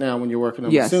assistant now when you're working,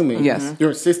 I'm assuming. Yes.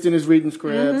 Your assistant is reading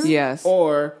scripts. Yes.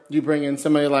 Or you bring in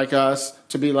somebody like us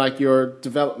to be like your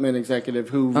development executive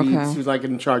who reads, who's like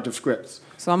in charge of scripts.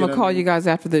 So I'm going to call you guys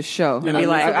after this show. And be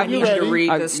like, I need you to read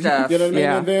this stuff. You know what I mean?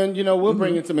 And then, we'll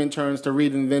bring in some interns to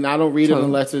read, and then I don't read it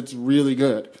unless it's really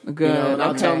good. Good. And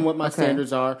I'll tell them what my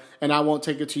standards are, and I won't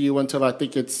take it to you until I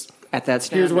think it's at that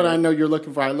standard. Here's what I know you're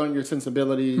looking for. I learned your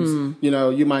sensibilities.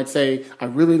 You might say, I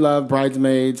really love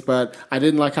Bridesmaids, but I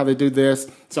didn't like how they do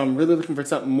this, so I'm really looking for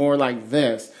something more like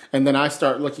this. And then I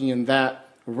start looking in that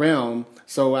realm.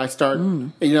 So I start,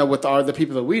 with all the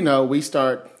people that we know, we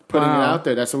start putting it out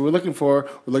there. That's what we're looking for.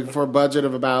 We're looking for a budget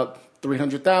of about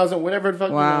 $300,000, whatever the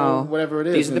fuck, whatever it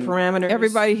is. These are the parameters.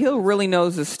 Everybody, Hill really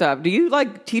knows this stuff. Do you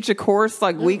teach a course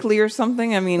weekly or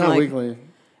something? I mean, not weekly.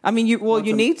 I mean, you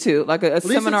need to a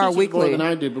seminar weekly. More than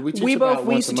I do, but we teach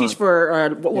we used to teach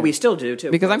for what we still do too.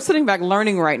 Because I'm sitting back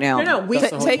learning right now. No, we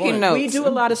taking notes. We do a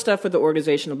lot of stuff with the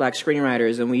Organization of Black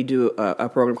Screenwriters, and we do a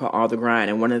program called All the Grind.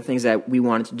 And one of the things that we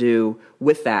wanted to do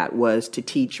with that was to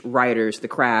teach writers the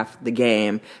craft, the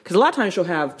game. Because a lot of times you'll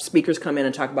have speakers come in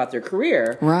and talk about their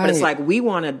career, but it's like we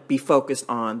want to be focused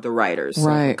on the writers,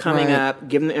 coming up,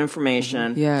 giving them the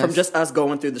information from just us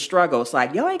going through the struggle. It's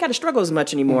like y'all ain't got to struggle as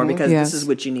much anymore because this is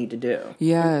what you need to do.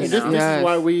 Yes. This is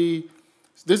why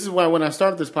this is why when I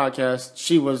started this podcast,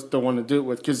 she was the one to do it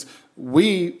with, because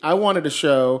I wanted a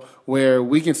show where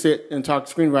we can sit and talk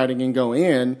screenwriting and go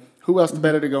in. Who else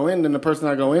better to go in than the person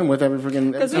I go in with every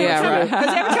freaking... Because every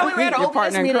time we were at an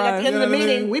open meeting, at the end of the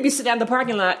meeting, we'd be sitting down in the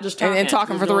parking lot just talking. And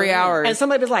talking for 3 hours. And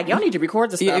somebody was like, y'all need to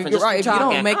record this stuff and just if you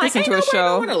don't make this into a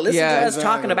show... want to listen to us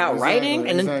talking about writing,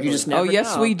 and then you just never know. Oh,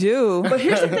 yes, we do. But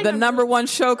here's the thing. The number one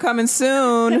show coming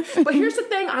soon. But here's the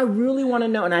thing I really want to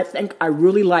know, and I think I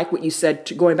really like what you said,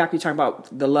 going back to talking about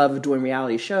the love of doing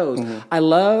reality shows. I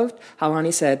loved how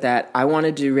Lonnie said that I want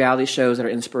to do reality shows that are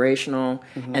inspirational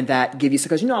and that give you...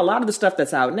 Because, a lot of the stuff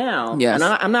that's out now, and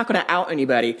I'm not going to out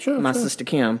anybody. My sister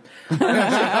Kim, she loves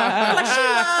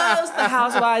the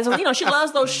Housewives. She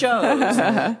loves those shows.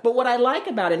 But what I like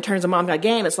about it in terms of Mom Got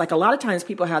Game, it's like a lot of times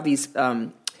people have these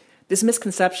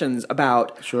misconceptions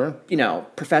about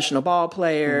professional ball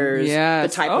players,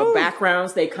 the type of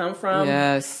backgrounds they come from.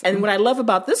 Yes. And what I love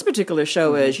about this particular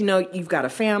show is, you've got a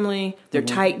family, they're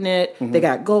tight-knit, they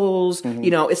got goals.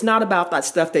 It's not about that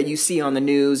stuff that you see on the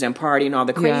news and party and all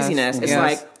the craziness. It's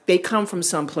like they come from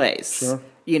someplace.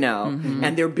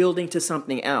 And they're building to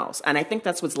something else. And I think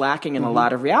that's what's lacking in a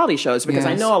lot of reality shows, because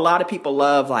I know a lot of people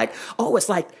love it's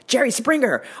like Jerry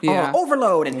Springer or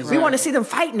Overload, and we want to see them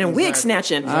fighting and wig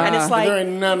snatching. And it's like, there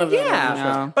ain't none of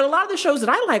that. But a lot of the shows that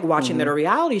I like watching that are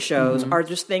reality shows are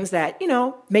just things that,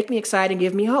 make me excited and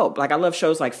give me hope. Like I love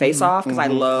shows like Face Off, because I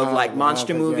love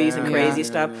monster movies and crazy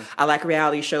stuff. I like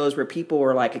reality shows where people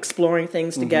are exploring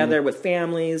things together with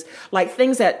families, like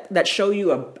things that show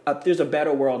you there's a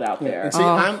better world out there. And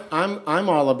see, I'm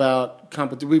all about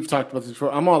we've talked about this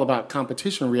before. I'm all about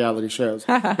competition reality shows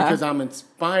because I'm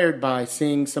inspired by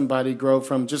seeing somebody grow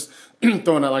from just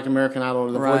throwing out American Idol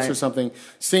or The Voice or something,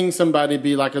 seeing somebody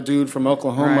be like a dude from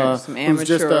Oklahoma who's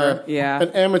just an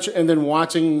amateur, and then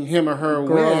watching him or her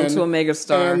grow win into a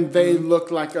megastar, and they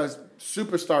look like a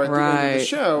superstar at the end of the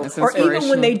show. That's or even when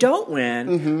inspirational. they don't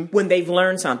win, when they've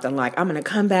learned something, like I'm going to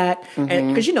come back, and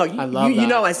because you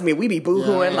know, as me, we be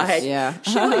boohooing like,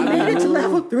 she only made it to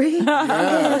level 3,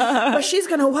 but she's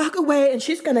going to walk away and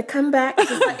she's going to come back.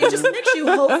 It just makes you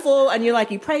hopeful, and you're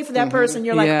like, you pray for that person.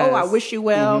 You're like, oh, I wish you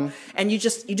well, and you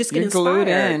just get You're inspired. glued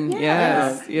in.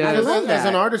 Yes. Because as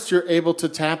an artist, you're able to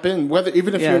tap in,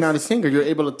 even if you're not a singer, you're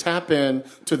able to tap in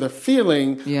to the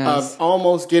feeling of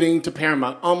almost getting to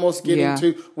Paramount, almost getting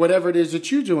to whatever it is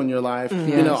that you do in your life.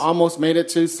 You know, almost made it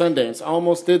to Sundance,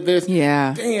 almost did this.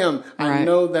 Yeah. Damn, I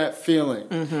know that feeling.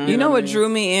 You know what drew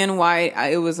me in, why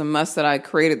it was a must that I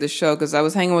created the show? Because I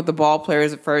was hanging with the ball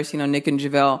players at first, Nick and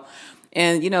JaVale.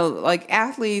 And, like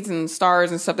athletes and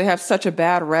stars and stuff, they have such a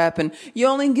bad rep, and you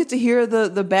only get to hear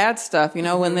the bad stuff,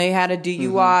 when they had a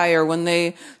DUI or when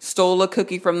they stole a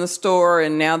cookie from the store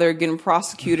and now they're getting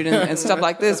prosecuted and stuff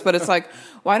like this. But it's like,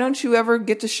 why don't you ever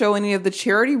get to show any of the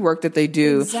charity work that they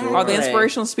do, or the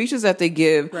inspirational speeches that they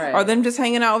give, or them just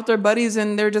hanging out with their buddies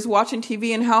and they're just watching TV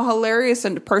and how hilarious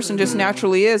a person just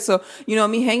naturally is. So,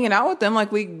 me hanging out with them,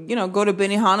 like we, go to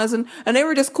Benihana's and they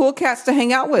were just cool cats to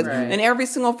hang out with. And every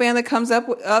single fan that comes up,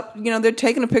 they're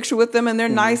taking a picture with them and they're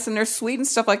nice and they're sweet and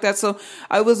stuff like that. So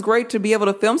it was great to be able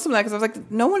to film some of that, because I was like,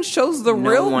 no one shows the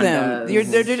real them.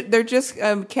 They're just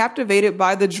captivated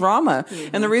by the drama.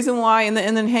 And the reason why, and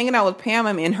then hanging out with Pam,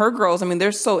 and her girls,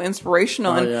 they're so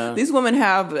inspirational. And these women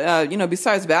have,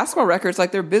 besides basketball records,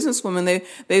 like they're businesswomen.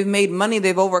 They've made money.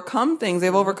 They've overcome things.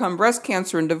 They've overcome breast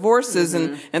cancer and divorces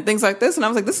and things like this. And I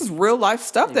was like, this is real life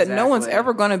stuff that no one's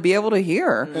ever going to be able to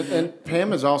hear. And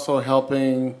Pam is also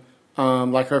helping,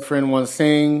 like her friend wants to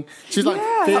sing. She's like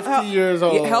 50 years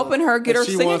old. Helping her get her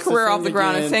singing career off the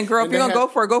ground and saying, girl, if you're going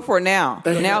to go for it now.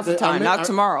 Now's the time, not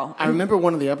tomorrow. I remember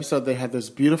one of the episodes, they had this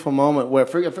beautiful moment where, I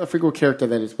forget what character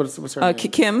that is. What's her name?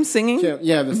 Kim singing? Kim,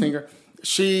 the singer.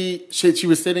 She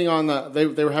was sitting on they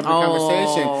were having a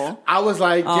conversation. I was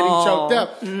like getting choked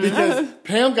up because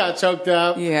Pam got choked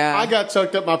up. Yeah. I got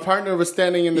choked up. My partner was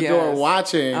standing in the door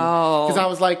watching. Because I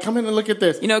was like, come in and look at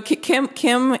this.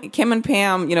 Kim and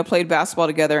Pam, played basketball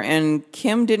together, and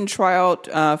Kim didn't try out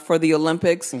for the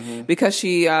Olympics because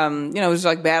she, was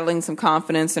like battling some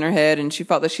confidence in her head, and she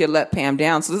felt that she had let Pam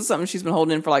down. So this is something she's been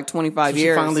holding in for like 25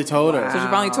 years. She finally told her. So she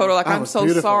finally told her, like, I'm so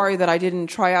sorry that I didn't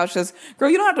try out. She says, girl,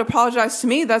 you don't have to apologize to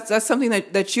me. That's something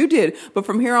that you did. But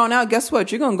from here on out, guess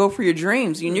what? You're going to go for your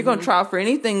dreams. You're going to try for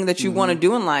anything that you want to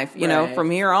do in life,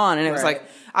 from here on. And it was like,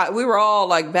 we were all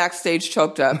like backstage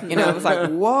choked up. It was like,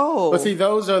 whoa. But see,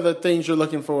 those are the things you're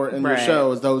looking for in your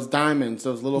shows, those diamonds,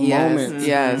 those little moments,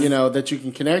 that you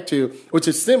can connect to, which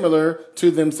is similar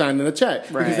to them signing the check.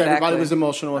 Because everybody was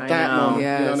emotional at that moment.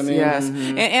 Yes, you know what I mean? Yes.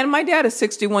 And my dad is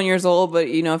 61 years old, but,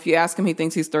 if you ask him, he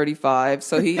thinks he's 35.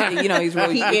 So he's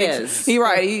really... he is.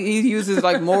 He uses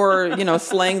like more,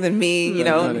 slang than me,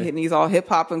 and he's all hip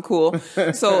hop and cool.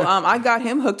 So I got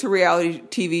him hooked to reality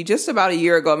TV just about a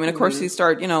year ago. Of course, he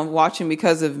started, watching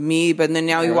because of me, but then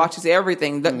now he watches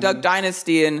everything, Duck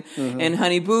Dynasty and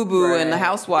Honey Boo Boo and The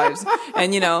Housewives.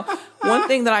 And, one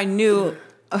thing that I knew,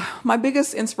 my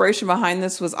biggest inspiration behind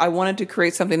this was I wanted to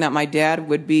create something that my dad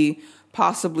would be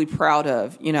possibly proud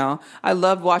of. I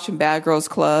loved watching Bad Girls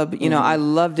Club. I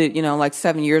loved it, like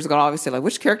 7 years ago, obviously, like,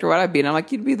 which character would I be? And I'm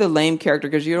like, you'd be the lame character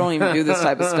because you don't even do this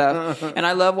type of stuff. And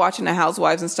I love watching The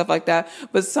Housewives and stuff like that.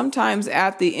 But sometimes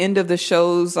at the end of the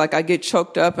shows, like, I get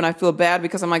choked up and I feel bad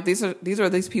because I'm like, these are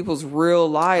these people's real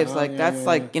lives. Like,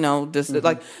 like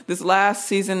this last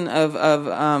season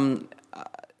of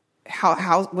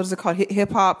how what is it called?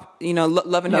 Hip hop,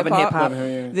 Love and Hip Hop.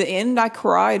 The end, I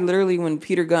cried literally when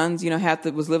Peter Gunz,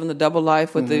 was living the double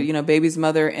life with the baby's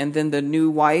mother and then the new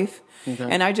wife. Okay.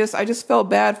 And I just felt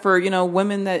bad for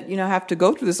women that have to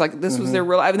go through this. Like, this was their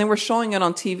real life, and they were showing it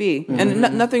on TV. And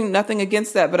nothing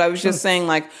against that, but I was just saying,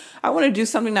 like, I want to do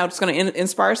something that's going to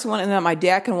inspire someone, and that my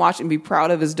dad can watch and be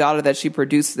proud of his daughter that she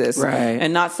produced this,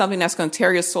 and not something that's going to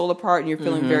tear your soul apart and you're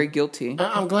feeling very guilty.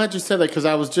 I'm glad you said that, because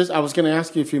I was going to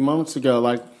ask you a few moments ago,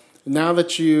 like, now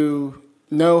that you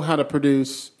know how to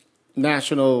produce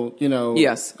national,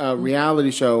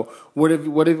 reality show, what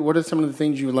are some of the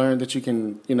things you learned that you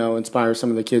can, inspire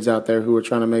some of the kids out there who are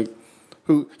trying to make,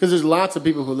 because there's lots of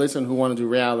people who listen who want to do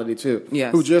reality too,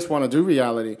 who just want to do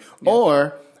reality,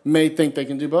 or may think they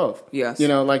can do both. Yes.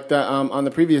 Like on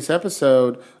the previous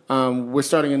episode, we're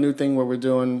starting a new thing where we're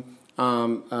doing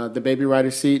the baby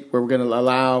writer seat, where we're going to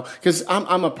allow, because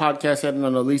I'm a podcast head, and I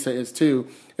know Lisa is too,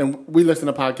 and we listen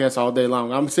to podcasts all day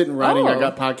long. I'm sitting writing. I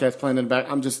got podcasts playing in the back.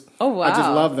 I just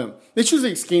love them. It's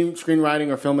usually screenwriting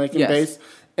or filmmaking based,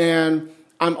 and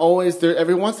I'm always there.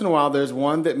 Every once in a while, there's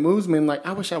one that moves me, and like,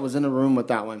 I wish I was in a room with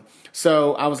that one.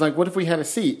 So I was like, what if we had a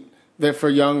seat They're for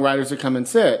young writers to come and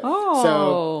sit. Oh.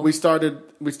 So we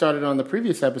started on the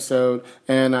previous episode,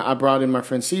 and I brought in my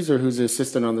friend Caesar, who's the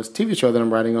assistant on this TV show that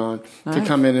I'm writing on, to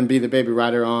come in and be the baby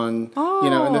writer on,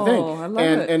 in the thing. I love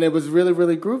it. And it was really,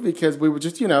 really groovy because we were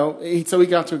just, so we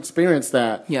got to experience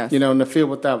that, Yes. and to feel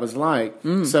what that was like.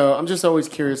 So I'm just always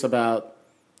curious about,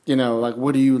 like,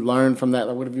 what do you learn from that?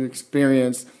 Like, what have you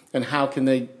experienced, and how can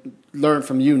they learn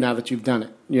from you now that you've done it?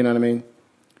 You know what I mean?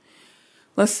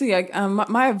 Let's see.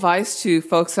 My advice to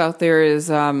folks out there is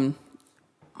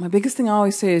my biggest thing I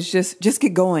always say is just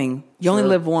get going. You only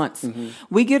live once.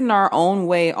 We get in our own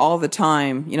way all the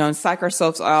time, and psych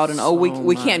ourselves out, and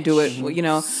we can't do it.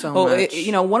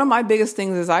 One of my biggest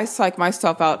things is I psych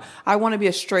myself out. I want to be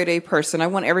a straight A person. I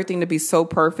want everything to be so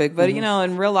perfect, but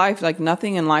in real life, like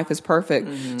nothing in life is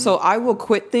perfect. So I will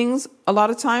quit things a lot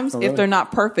of times if they're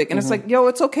not perfect, and it's like,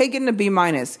 it's okay getting a B-.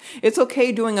 It's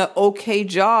okay doing an okay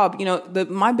job.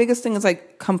 My biggest thing is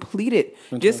like complete it.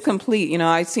 Just complete.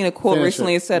 I seen a quote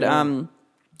recently. It said,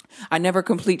 I never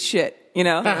complete shit. And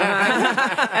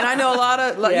I know a lot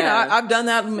of, I've done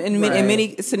that in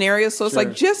many scenarios. So it's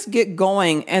like, just get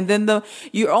going. And then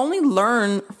you only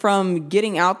learn from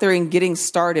getting out there and getting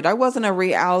started. I wasn't a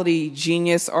reality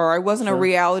genius, or I wasn't a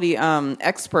reality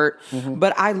expert,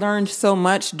 but I learned so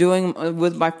much doing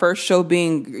with my first show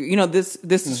being,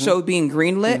 this show being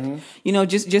greenlit,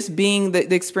 just being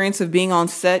the experience of being on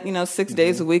set, 6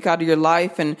 days a week out of your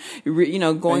life, and,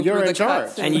 going through the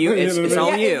cuts. And it's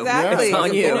on you. Exactly. It's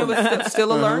on you. And it was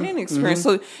still a learning experience.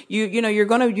 So you're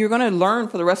gonna learn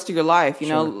for the rest of your life.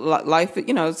 Life.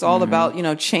 It's all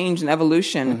about change and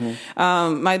evolution.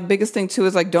 My biggest thing too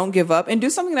is like, don't give up and do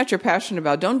something that you're passionate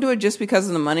about. Don't do it just because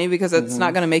of the money, because it's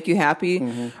not going to make you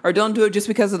happy, or don't do it just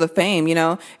because of the fame.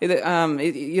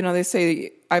 They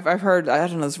say. I've heard, I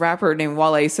don't know, this rapper named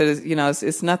Wale said,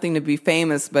 it's nothing to be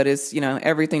famous, but it's,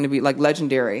 everything to be like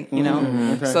legendary,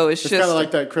 Okay. So it's just kind of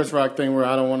like that Chris Rock thing where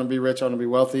I don't want to be rich, I want to be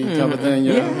wealthy type of thing.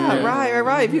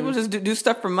 Right. People just do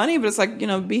stuff for money, but it's like,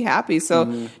 be happy.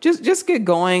 So just get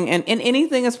going, and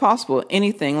anything is possible.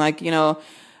 Anything, like,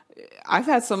 I've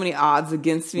had so many odds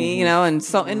against me, and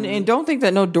so and don't think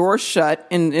that no door's shut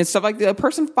and stuff like that. A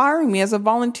person firing me as a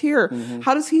volunteer,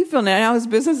 how does he feel now? His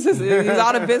business is he's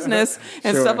out of business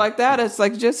and stuff like that. It's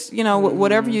like, just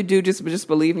whatever you do, just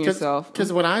believe in yourself.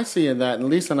 Because what I see in that, and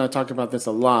Lisa and I talked about this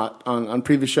a lot on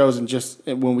previous shows, and just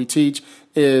when we teach,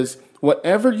 is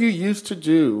whatever you used to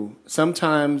do,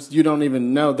 sometimes you don't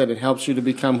even know that it helps you to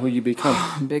become who you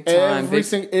become. Big time.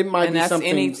 It might be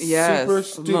something super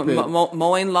stupid.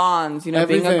 Mowing lawns, being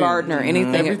a gardener,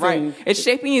 anything. Right. It's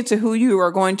shaping you to who you are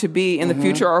going to be in the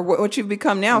future, or what you've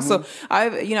become now. So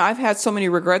I've had so many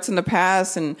regrets in the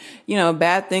past, and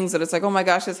bad things that it's like, oh my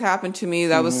gosh, this happened to me.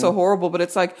 That was so horrible. But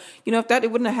it's like, if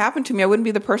it wouldn't have happened to me, I wouldn't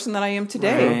be the person that I am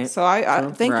today. Right. So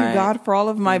I thank you, God, for all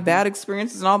of my bad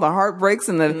experiences and all the heartbreaks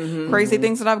and the crazy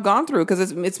things that I've gone through, because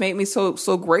it's made me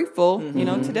so grateful,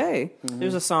 today.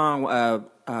 There's a song,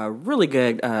 a really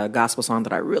good gospel song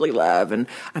that I really love, and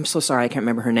I'm so sorry I can't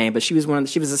remember her name, but she was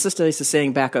a sister that used to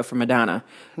sing backup for Madonna.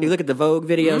 You look at the Vogue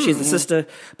video, she's the sister,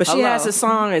 but she has a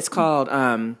song. It's called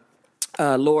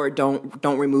Lord,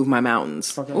 don't remove my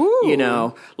mountains.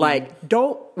 Okay.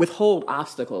 Don't withhold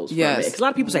obstacles from me. Because a lot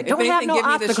of people say, don't have no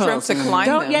obstacles. Give me the strength to climb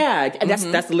them. Yeah, and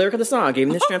that's the lyric of the song. Give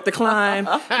me the strength to climb.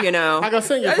 I'm gonna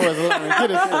sing it for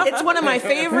us. It's one of my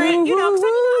favorite.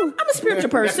 I'm a spiritual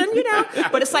person.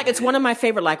 But it's like, it's one of my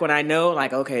favorite. Like, when I know,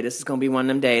 like, okay, this is gonna be one of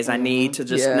them days. I need to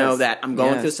just know that I'm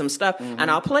going through some stuff,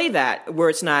 and I'll play that where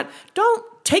it's not. Don't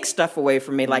take stuff away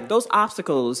from me. Like, those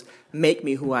obstacles make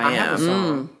me who I am. Have a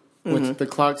song with the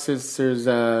Clark Sisters.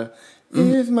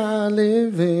 Is my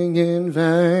living in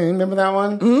vain? Remember that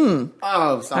one?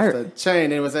 Oh, it was off the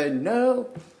chain. It was a no.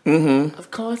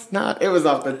 Of course not. It was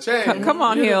off the chain. Come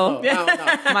on, Hill. No.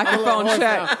 Microphone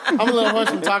check. I'm a little hoarse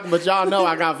from talking, but y'all know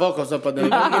I got vocals up on there.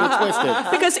 Don't get it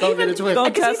twisted. Because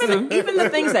even the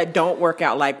things that don't work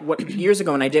out, like years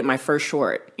ago when I did my first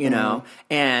short,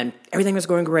 and everything was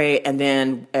going great, and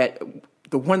then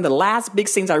one of the last big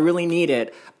scenes I really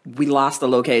needed, we lost the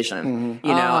location,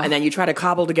 and then you try to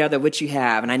cobble together what you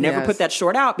have. And I never put that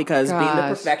short out because being the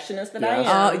perfectionist that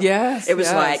I am, it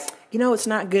was like, it's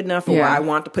not good enough for where I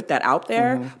want to put that out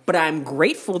there, but I'm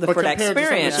grateful for that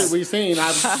experience. To we've seen,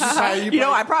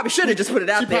 I probably should have just put it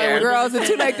out there. Girls, it's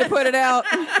too late to put it out.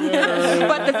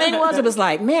 But the thing was, it was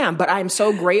like, man, but I'm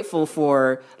so grateful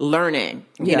for learning,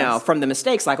 from the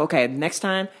mistakes. Like, okay, next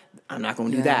time, I'm not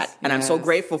going to do that. And I'm so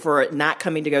grateful for it not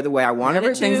coming together the way I wanted it to.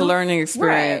 Everything's a learning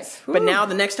experience. Right. But now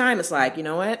the next time, it's like, you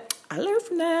know what? I learned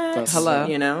from that.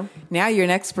 Hello. Now you're an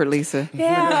expert, Lisa.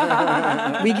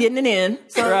 Yeah. We getting it in.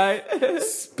 Right.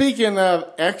 Speaking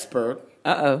of expert.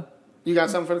 You got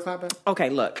something for the clapback? Okay,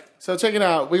 look. So check it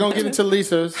out. We're going to get into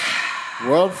Lisa's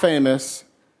world famous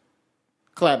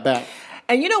clapback.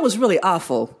 And you know what's really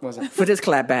awful What's that? for this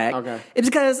clapback? Okay. It's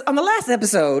because on the last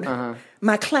episode,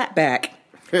 my clapback,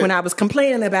 when I was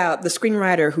complaining about the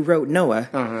screenwriter who wrote Noah,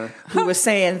 who was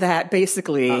saying that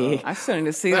basically... I still need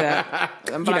to see that.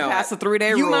 But I passed the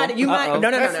 3-day rule. You might.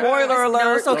 No. Spoiler alert.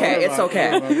 No, it's okay. It's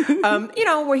okay.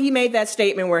 Where he made that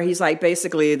statement where he's like,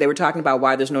 basically, they were talking about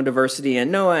why there's no diversity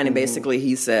in Noah, and basically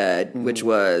he said, which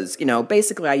was,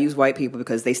 basically I use white people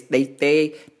because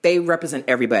they represent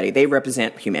everybody. They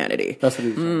represent humanity. That's what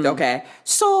he said. Okay.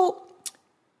 So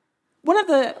one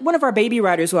of our baby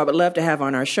writers who I would love to have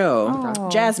on our show,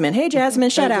 Jasmine. Hey,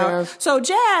 Jasmine, shout out.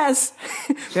 Jazz.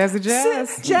 So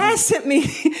Jazz sent me,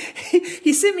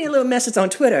 he sent me a little message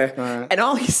on Twitter, and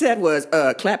all he said was,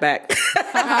 clapback.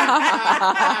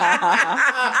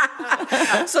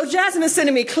 So Jasmine is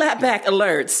sending me clapback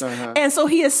alerts. And so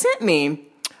he has sent me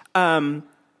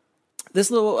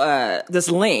this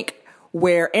link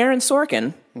where Aaron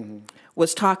Sorkin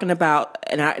was talking about,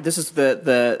 and this is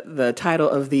the title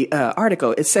of the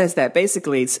article. It says that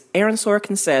basically Aaron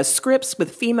Sorkin says scripts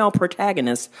with female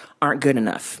protagonists aren't good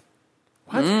enough.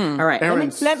 What? All right. Aaron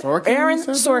Sorkin? Aaron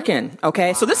Sorkin.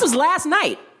 Okay. So this was last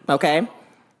night. Okay.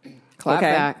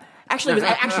 Clapback.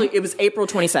 Actually, it was April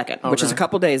 22nd, which is a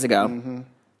couple days ago.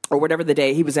 Or whatever the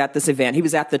day he was at this event. He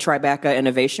was at the Tribeca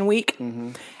Innovation Week.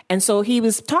 And so he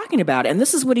was talking about it. And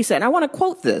this is what he said. And I want to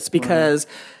quote this because,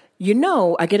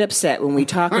 I get upset when we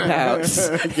talk about...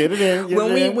 Get it in.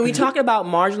 When we talk about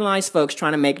marginalized folks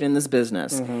trying to make it in this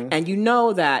business. And you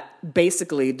know that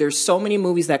basically there's so many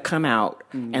movies that come out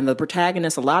and the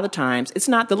protagonist, a lot of times,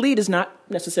 the lead is not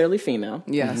necessarily female.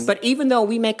 Yes. But even though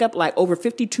we make up like over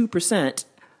 52%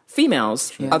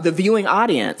 females of the viewing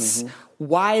audience...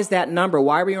 Why is that number?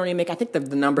 Why are we only making? I think the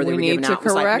number they were giving out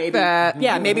was like maybe,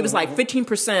 maybe it was like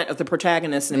 15% of the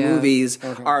protagonists in movies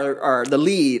are the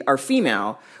lead are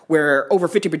female, where over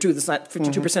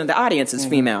 52% of the audience is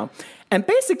female. And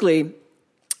basically,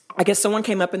 I guess someone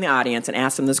came up in the audience and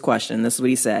asked him this question. This is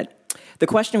what he said. The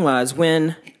question was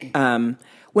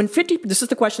this is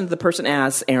the question that the person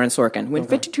asked Aaron Sorkin. When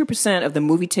 52% of the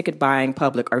movie ticket buying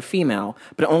public are female,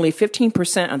 but only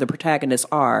 15% of the protagonists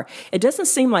are, it doesn't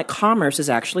seem like commerce is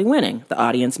actually winning, the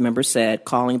audience member said,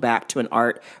 calling back to an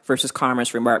art versus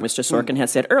commerce remark Mr. Sorkin had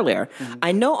said earlier.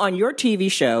 I know on your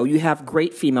TV show you have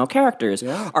great female characters.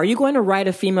 Yeah. Are you going to write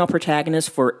a female protagonist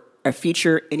for a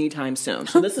feature anytime soon?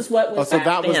 So this is what was asked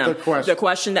that was to him. the question. The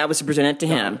question that was presented to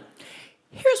him.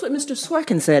 Here's what Mr.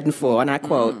 Sorkin said in full, and I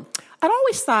quote, I'd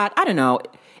always thought, I don't know,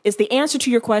 is the answer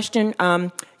to your question,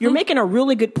 you're making a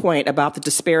really good point about the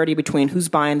disparity between who's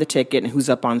buying the ticket and who's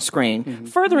up on screen.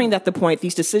 Furthering that the point,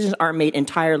 these decisions aren't made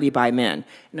entirely by men.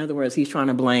 In other words, he's trying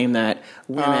to blame that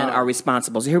women are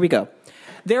responsible. So here we go.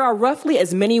 There are roughly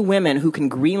as many women who can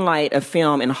greenlight a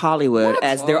film in Hollywood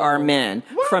as there are men.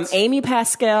 What? From Amy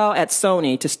Pascal at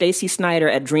Sony to Stacey Snider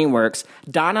at DreamWorks,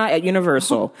 Donna at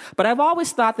Universal. But I've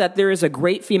always thought that there is a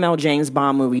great female James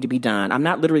Bond movie to be done. I'm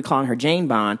not literally calling her Jane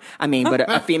Bond. But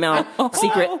a female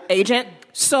secret agent.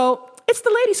 So it's the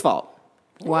lady's fault.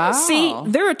 Wow. See,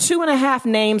 there are 2.5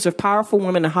 names of powerful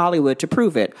women in Hollywood to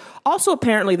prove it. Also,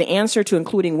 apparently, the answer to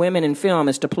including women in film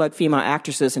is to plug female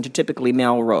actresses into typically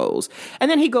male roles.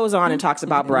 And then he goes on and talks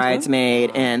about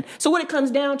Bridesmaid. And so what it comes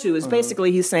down to is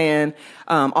basically he's saying,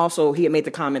 also, he had made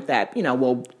the comment that,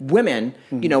 women,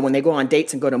 when they go on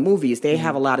dates and go to movies, they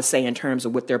have a lot of say in terms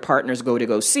of what their partners go to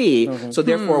go see. So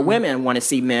therefore, women want to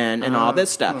see men and all this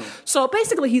stuff. So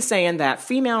basically, he's saying that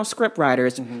female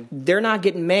scriptwriters, they're not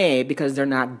getting made because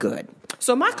they're not good.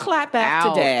 So my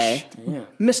clapback today,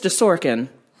 Mr. Sorkin,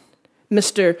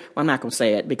 I'm not going to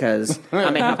say it because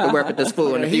I may have to work with this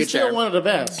fool in the future. He's still one of the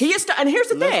best. He is, and here's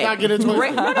the thing. Let's not get it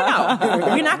twisted.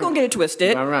 No. You're not going to get it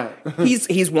twisted. All right.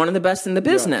 He's one of the best in the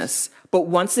business. Yes. But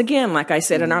once again, like I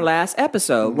said in our last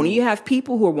episode, when you have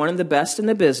people who are one of the best in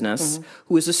the business,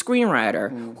 who is a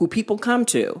screenwriter, who people come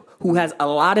to, who has a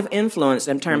lot of influence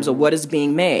in terms of what is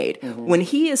being made, when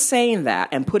he is saying that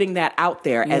and putting that out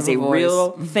there as a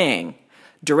real thing,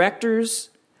 directors,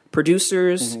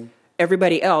 producers,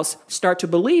 everybody else start to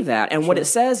believe that. And what it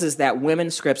says is that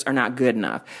women's scripts are not good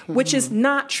enough, which is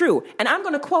not true. And I'm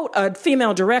going to quote a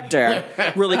female director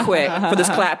really quick for this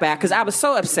clapback because I was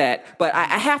so upset. But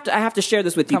I have to share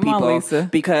this with you people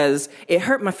because it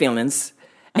hurt my feelings.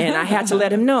 And I had to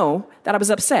let him know that I was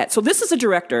upset. So this is a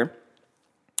director.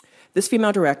 This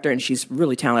female director, and she's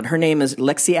really talented. Her name is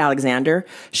Lexi Alexander.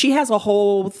 She has a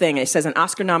whole thing. It says an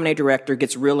Oscar-nominated director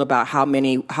gets real about how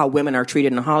women are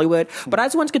treated in Hollywood. But I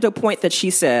just want to get to a point that she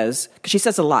says, because she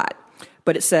says a lot.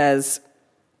 But it says,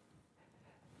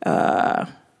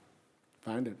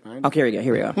 Find it. Okay,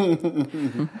 here we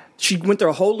go. She went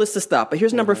through a whole list of stuff, but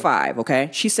here's number 5,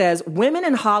 okay? She says, women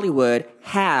in Hollywood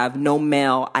have no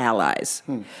male allies.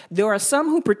 There are some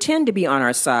who pretend to be on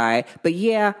our side, but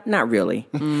yeah, not really.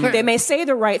 They may say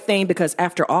the right thing because,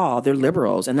 after all, they're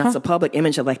liberals, and that's a public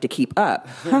image I'd like to keep up.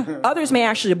 Others may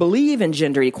actually believe in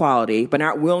gender equality, but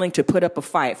aren't willing to put up a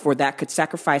fight for that could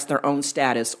sacrifice their own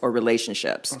status or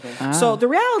relationships. Okay. So the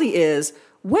reality is,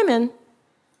 women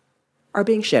are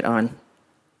being shit on.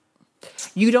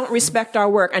 You don't respect our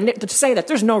work. And to say that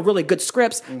there's no really good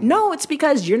scripts, no, it's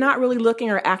because you're not really looking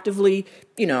or actively,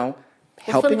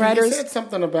 helping writers. You said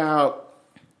something about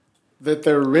that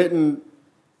they're written,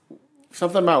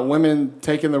 something about women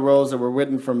taking the roles that were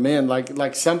written for men.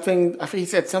 Like something, I think he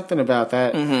said something about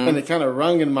that, and it kind of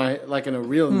rung in my, like in a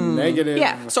real negative.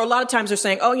 Yeah, so a lot of times they're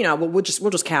saying, oh, we'll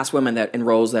just cast women that in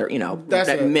roles that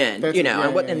are, men,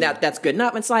 and that's good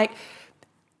enough. It's like,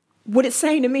 what it's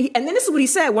saying to me, and then this is what he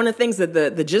said. One of the things that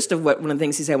the gist of one of the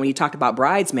things he said when he talked about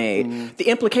Bridesmaid, the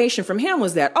implication from him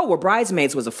was that,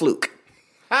 Bridesmaids was a fluke.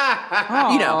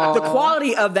 The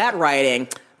quality of that writing,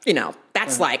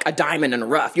 that's like a diamond in the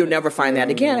rough. You'll never find that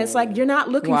again. It's like you're not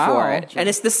looking for it. And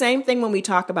it's the same thing when we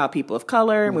talk about people of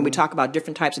color, when we talk about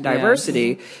different types of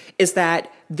diversity, is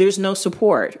that there's no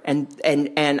support. And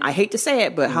I hate to say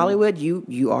it, but Hollywood,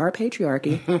 you are a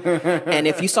patriarchy. And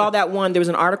if you saw that one, there was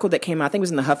an article that came out, I think it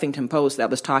was in the Huffington Post, that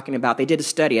was talking about, they did a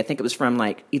study, I think it was from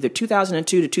like either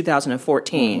 2002 to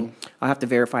 2014. I'll have to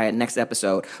verify it next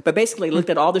episode. But basically looked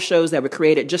at all the shows that were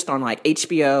created just on like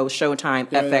HBO, Showtime,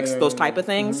 FX, those type of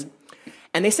things.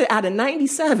 And they said out of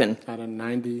 97. Out of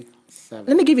 97.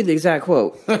 Let me give you the exact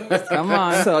quote. Come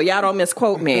on. So y'all don't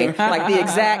misquote me. Like the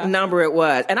exact number it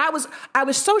was. And I was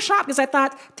so shocked because I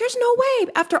thought, there's no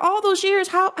way after all those years,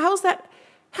 how's that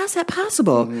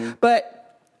possible?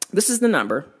 But this is the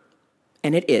number.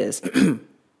 And it is.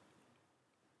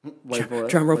 Wait for it.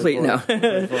 Drum roll, please. No.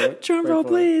 Drum roll,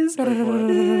 please. You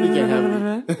can't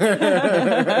have it.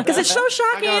 Because it's so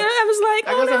shocking. I was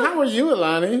like, no. How are you,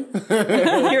 Alani?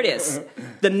 Here it is.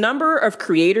 The number of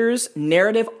creators,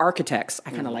 narrative architects. I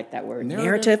kind of like that word.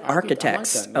 Narrative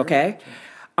architects. I like that. Okay.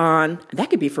 That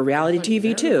could be for reality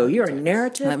TV too. You're a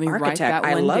narrative architect. Write that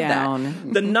one I love down.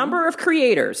 that. The number of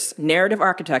creators, narrative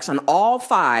architects on all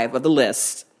 5 of the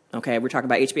lists. Okay, we're talking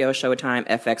about HBO, Showtime,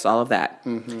 FX, all of that.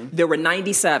 There were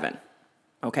 97,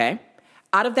 okay?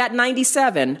 Out of that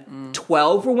 97,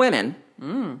 12 were women,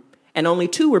 and only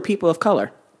 2 were people of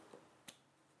color.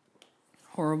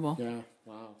 Horrible. Yeah,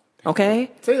 wow.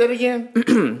 Okay? Say that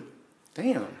again.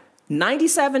 Damn.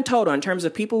 97 total in terms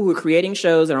of people who are creating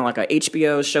shows that are like a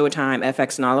HBO, Showtime,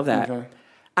 FX, and all of that. Okay.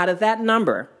 Out of that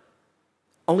number,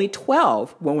 only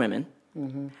 12 were women.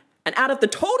 And out of the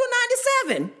total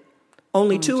 97,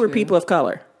 only 2 were people of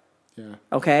color. Yeah.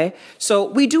 Okay? So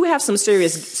we do have some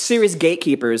serious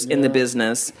gatekeepers in the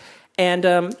business. And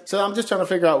so I'm just trying to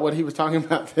figure out what he was talking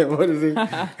about there. What is he?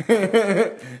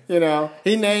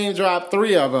 He name dropped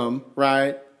 3 of them,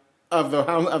 right? Of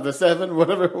the 7,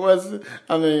 whatever it was.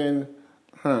 I mean,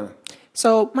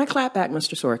 So my clap back,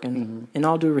 Mr. Sorkin, in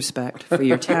all due respect for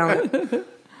your talent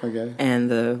and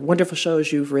the wonderful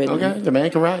shows you've written. Okay, the man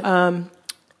can write.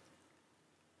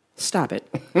 Stop it.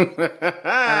 All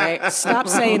right? Stop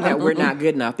saying that we're not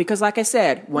good enough. Because like I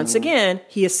said, once again,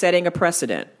 he is setting a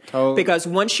precedent. Totally. Because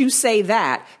once you say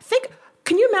that,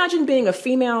 can you imagine being a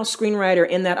female screenwriter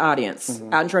in that audience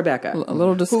out in Tribeca? A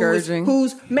little discouraging.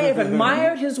 Who's may have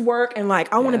admired his work and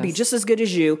like, I want to be just as good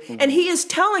as you. And he is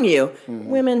telling you,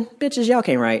 women, bitches, y'all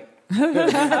can't write.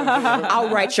 I'll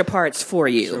write your parts for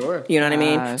you. Sure. You know what I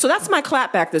mean? So that's my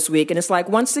clapback this week. And it's like,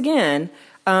 once again,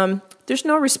 there's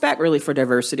no respect really for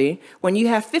diversity when you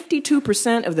have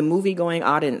 52% of the movie-going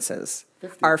audiences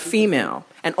are female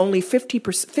and only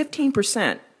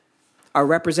 15% are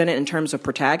represented in terms of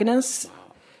protagonists.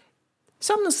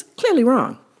 Something's clearly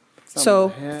wrong. So,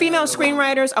 female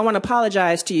screenwriters, I want to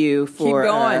apologize to you for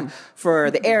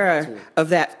the error of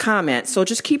that comment. So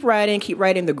just keep writing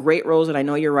the great roles that I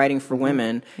know you're writing for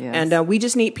women. Yes. And we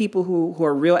just need people who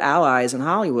are real allies in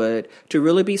Hollywood to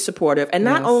really be supportive. And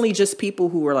not only just people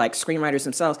who are like screenwriters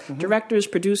themselves, directors,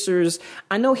 producers.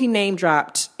 I know he name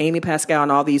dropped Amy Pascal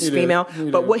and all these female,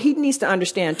 but what he needs to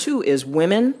understand too is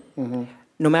women,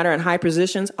 no matter in high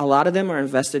positions, a lot of them are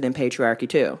invested in patriarchy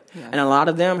too. Yeah. And a lot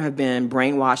of them have been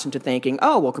brainwashed into thinking,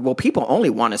 well, people only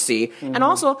want to see. And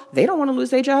also, they don't want to lose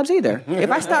their jobs either.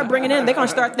 If I start bringing in, they're going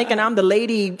to start thinking I'm the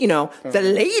lady, the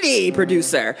lady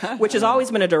producer, which has always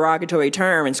been a derogatory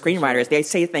term in screenwriters. They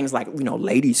say things like,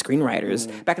 lady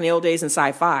screenwriters. Back in the old days in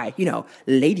sci-fi,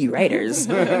 lady writers,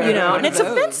 and it's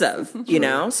offensive,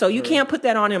 So you can't put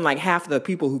that on him like half the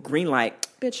people who greenlight,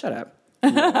 bitch, shut up.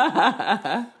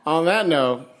 On that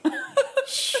note,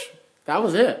 that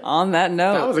was it. On that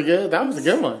note, That was a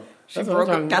good one. That's what I'm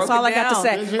talking That's about. all I got to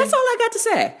say. Did you? That's all I got to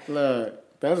say.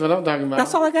 Look, that's what I'm talking about.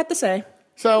 That's all I got to say.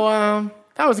 So,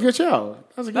 that was a good show.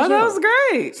 That was a good show. that was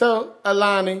great. So,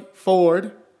 Alani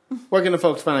Ford, where can the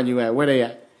folks find you at? Where they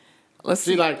at? Let's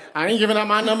She see. like, I ain't giving out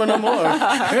my number no more.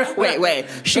 Wait.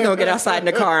 She gonna get outside in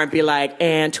the car and be like,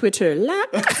 and Twitter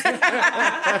lock.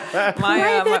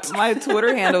 My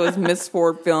Twitter handle is Miss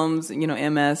Ford Films.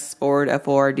 MS Ford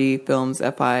FORD Films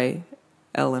FILMS.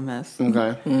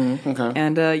 Okay. Okay.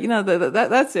 And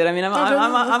that's it. I mean,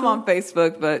 I'm on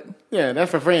Facebook, but Yeah,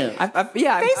 that's for friends.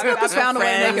 Facebook is found a way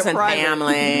to make Friends it and private.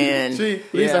 family. And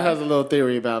Lisa has a little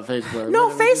theory about Facebook. no,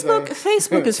 What did she say?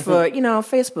 Facebook is for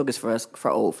Facebook is for us, for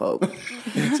old folk.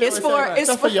 It's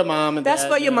for your mom and that's dad,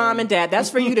 for your you mom know. and dad. That's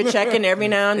for you to check in every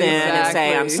now and then and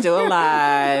say, I'm Exactly. still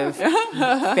alive.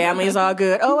 Family's all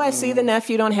good. Oh, I see the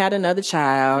nephew don't had another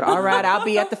child. All right, I'll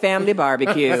be at the family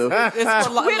barbecue. It's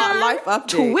for life updates.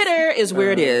 Twitter is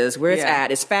where it is, where it's Yeah.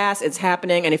 at. It's fast, it's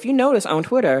happening. And if you notice on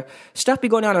Twitter, stuff be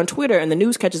going on Twitter and the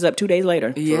news catches up 2 days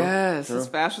later. Yes, it's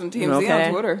Fashion TMZ Okay.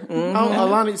 on Twitter. Oh,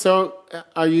 Alani, so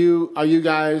are you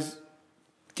guys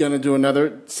gonna do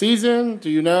another season? Do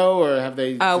you know, or have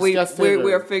they discussed it? or-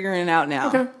 We're figuring it out now.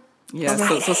 Okay. Yeah,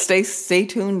 so stay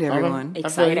tuned, everyone. I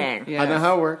feel you. Exciting. I know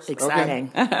how it works.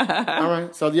 Exciting. Okay. All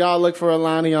right. So y'all look for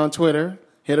Alani on Twitter.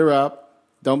 Hit her up.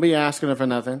 Don't be asking her for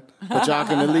nothing, but y'all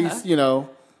can at least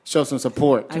show some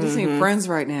support. I just need friends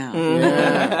right now.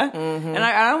 Yeah. And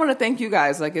I want to thank you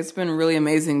guys. Like, it's been really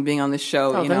amazing being on this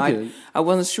show. Oh, thank you. I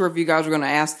wasn't sure if you guys were going to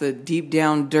ask the deep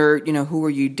down dirt, who are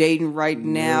you dating right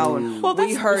now? And Well,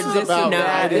 we heard is this about and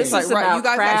that. writing. It's like, This is right, about you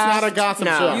guys craft. It's actually, not a gossip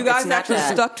No. show. you guys It's not actually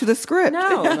that. stuck to the script.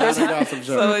 No. Not a gossip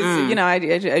show. So it's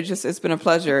I just it's been a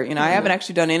pleasure. I haven't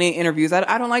actually done any interviews.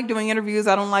 I don't like doing interviews.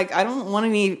 I don't want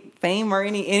any fame or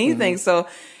anything. So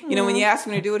when you asked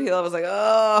me to do it, I was like,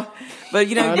 oh, but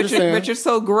understand. but you're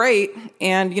so great,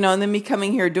 and and then me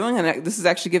coming here doing it, this is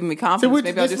actually giving me confidence. we're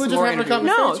Maybe I'll do just some more having a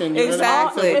interviews. conversation. No, You know what I mean?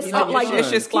 exactly. So It's not like-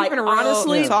 it's just like, keeping it real,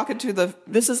 honestly, talking to the.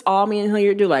 This is all me and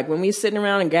Hilliard do. Like when we sitting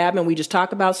around and gabbing, we just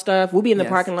talk about stuff. We'll be in the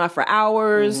Yes. parking lot for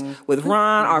hours with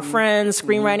Ron, our friends,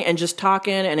 screenwriting, and just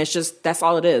talking. And it's just that's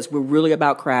all it is. We're really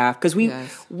about craft because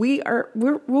Yes.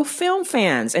 we're film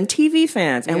fans and TV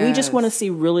fans, and we just Yes. want to see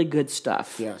really good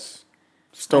stuff. Yes.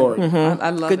 Story. I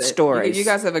love Good it. stories. You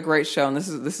guys have a great show, and this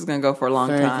is going to go for a long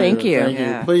time. Thank you. Thank you.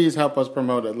 Yeah. Please help us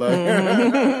promote it.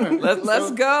 Look.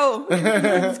 Let's go.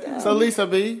 So Lisa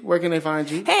B, where can they find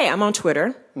you? Hey, I'm on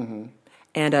Twitter.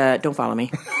 And don't follow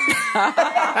me.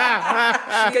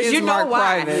 Because is you know marked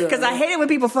why? private. Because I hate it when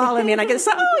people follow me and I get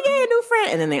so, oh yeah, new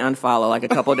friend, and then they unfollow like a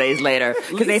couple days later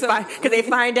because they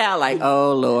find out like,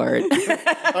 oh Lord.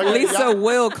 Lisa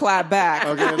will clap back.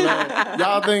 Okay, look.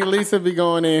 Y'all think Lisa be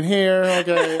going in here?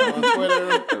 Okay, on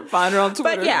Twitter. Find her on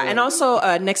Twitter. But yeah, and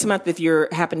also next month, if you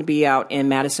happen to be out in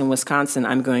Madison, Wisconsin,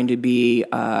 I'm going to be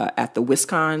at the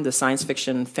WisCon, the Science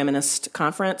Fiction Feminist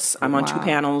Conference. I'm on 2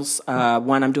 panels.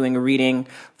 One, I'm doing a reading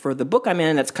for the book I'm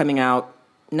in that's coming out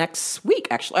next week,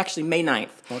 actually May 9th.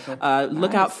 Okay.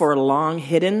 Look out for Long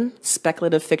Hidden,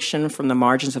 Speculative Fiction from the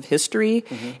Margins of History.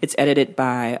 It's edited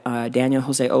by Daniel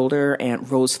Jose Older and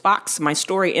Rose Fox. My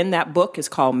story in that book is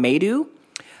called Maydu.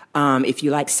 If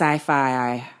you like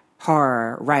sci-fi,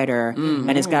 horror, writer,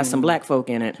 and it's got some black folk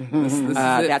in it,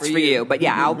 that's for you. But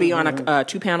yeah, I'll be on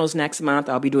 2 panels next month.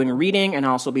 I'll be doing a reading and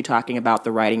also be talking about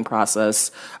the writing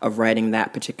process of writing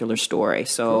that particular story.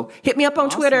 So hit me up on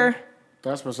Twitter.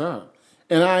 That's what's up.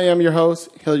 And I am your host,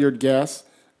 Hilliard Guess.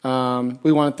 We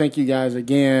want to thank you guys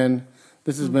again.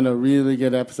 This has been a really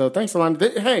good episode. Thanks a lot.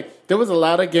 Hey, there was a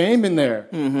lot of game in there.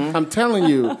 I'm telling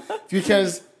you,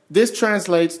 because this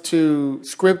translates to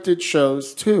scripted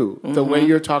shows too. The way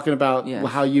you're talking about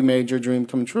how you made your dream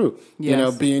come true.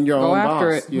 Yes. Being your Go own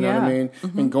after boss. it. You know what I mean?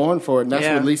 And going for it. And that's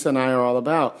what Lisa and I are all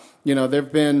about.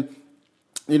 There've been,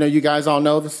 you guys all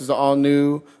know this is an all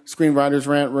new Screenwriters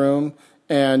Rant Room.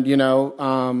 And,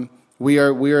 we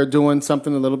are doing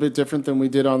something a little bit different than we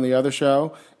did on the other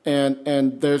show.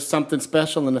 And there's something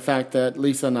special in the fact that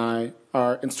Lisa and I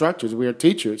are instructors. We are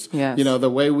teachers. Yes. The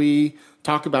way we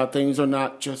talk about things are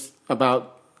not just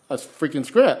about a freaking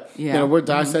script. Yeah. We're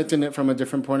dissecting it from a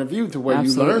different point of view to where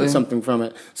Absolutely. you learn something from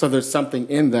it. So there's something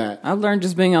in that. I learned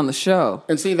just being on the show.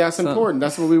 And see, that's important.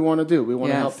 That's what we want to do. We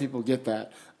want to Yes. help people get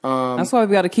that. That's why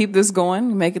we got to keep this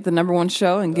going, make it the #1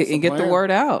 show, and get the plan.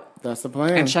 word out. That's the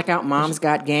plan. And check out Mom's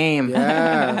Got Game.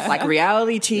 Yes. Like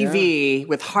reality TV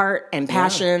with heart and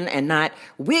passion and not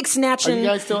wig Are snatching you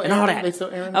guys still and all airing? that. They still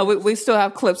airing? We still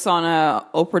have clips on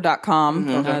Oprah.com,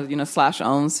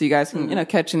 /own, so you guys can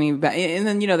catch any. And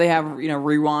then they have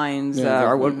rewinds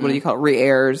or what do you call it,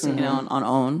 re-airs on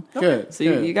OWN. Good. So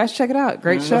good. you guys check it out.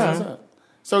 Great show.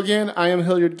 So again, I am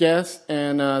Hilliard Guest,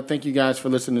 and thank you guys for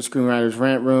listening to Screenwriters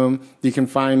Rant Room. You can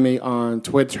find me on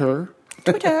Twitter.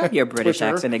 Your British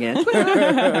Twitter. accent again.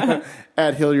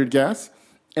 At Hilliard Guest.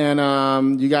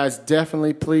 And you guys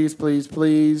definitely,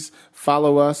 please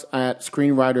follow us at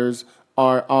Screenwriters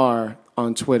RR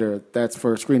on Twitter. That's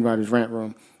for Screenwriters Rant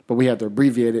Room. But we have to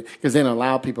abbreviate it because they don't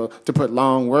allow people to put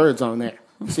long words on there.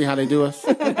 See how they do us?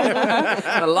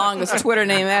 The longest Twitter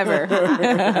name ever.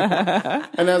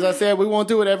 And as I said, we won't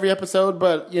do it every episode,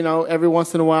 but every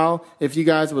once in a while, if you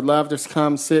guys would love to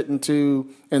come sit and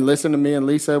listen to me and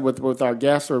Lisa with our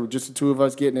guests or just the two of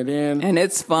us getting it in, And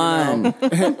it's fun.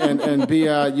 and be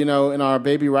in our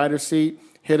baby writer seat,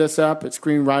 hit us up at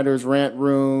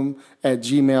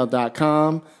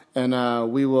screenwritersrantroom@gmail.com,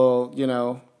 and we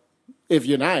will, if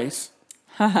you're nice,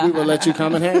 we will let you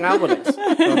come and hang out with us,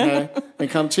 okay? And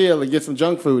come chill and get some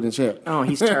junk food and shit. Oh,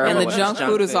 he's terrible. And the with junk his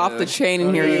food is off the chain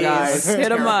in here, you guys. Hit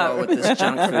them Terrible up. with this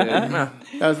junk food.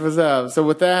 That's what's up. So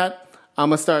with that, I'm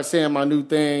going to start saying my new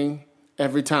thing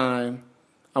every time.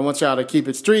 I want y'all to keep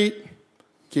it street,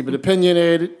 keep it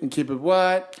opinionated, and keep it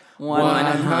what?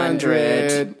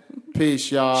 100.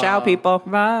 Peace, y'all. Ciao, people.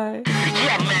 Bye.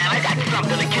 Yeah, man, I got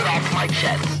something to get off my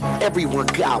chest. Everyone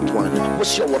got one.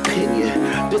 What's your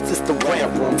opinion? This is the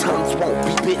rant room. Tongues won't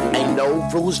be bitten. Ain't no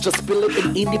rules, just spill it,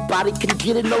 and anybody can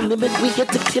get it. No limit. We here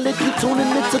to kill it. You tuning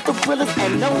into the realest,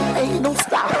 and no, ain't no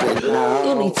stopping.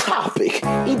 Any topic,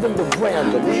 even the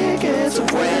random. It's a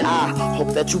rant. I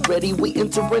hope that you ready. We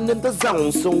entering in the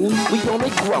zone soon. We on a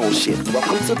grown shit.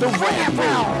 Welcome to the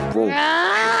rant room.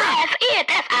 That's it.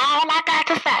 That's all I got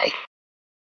to say.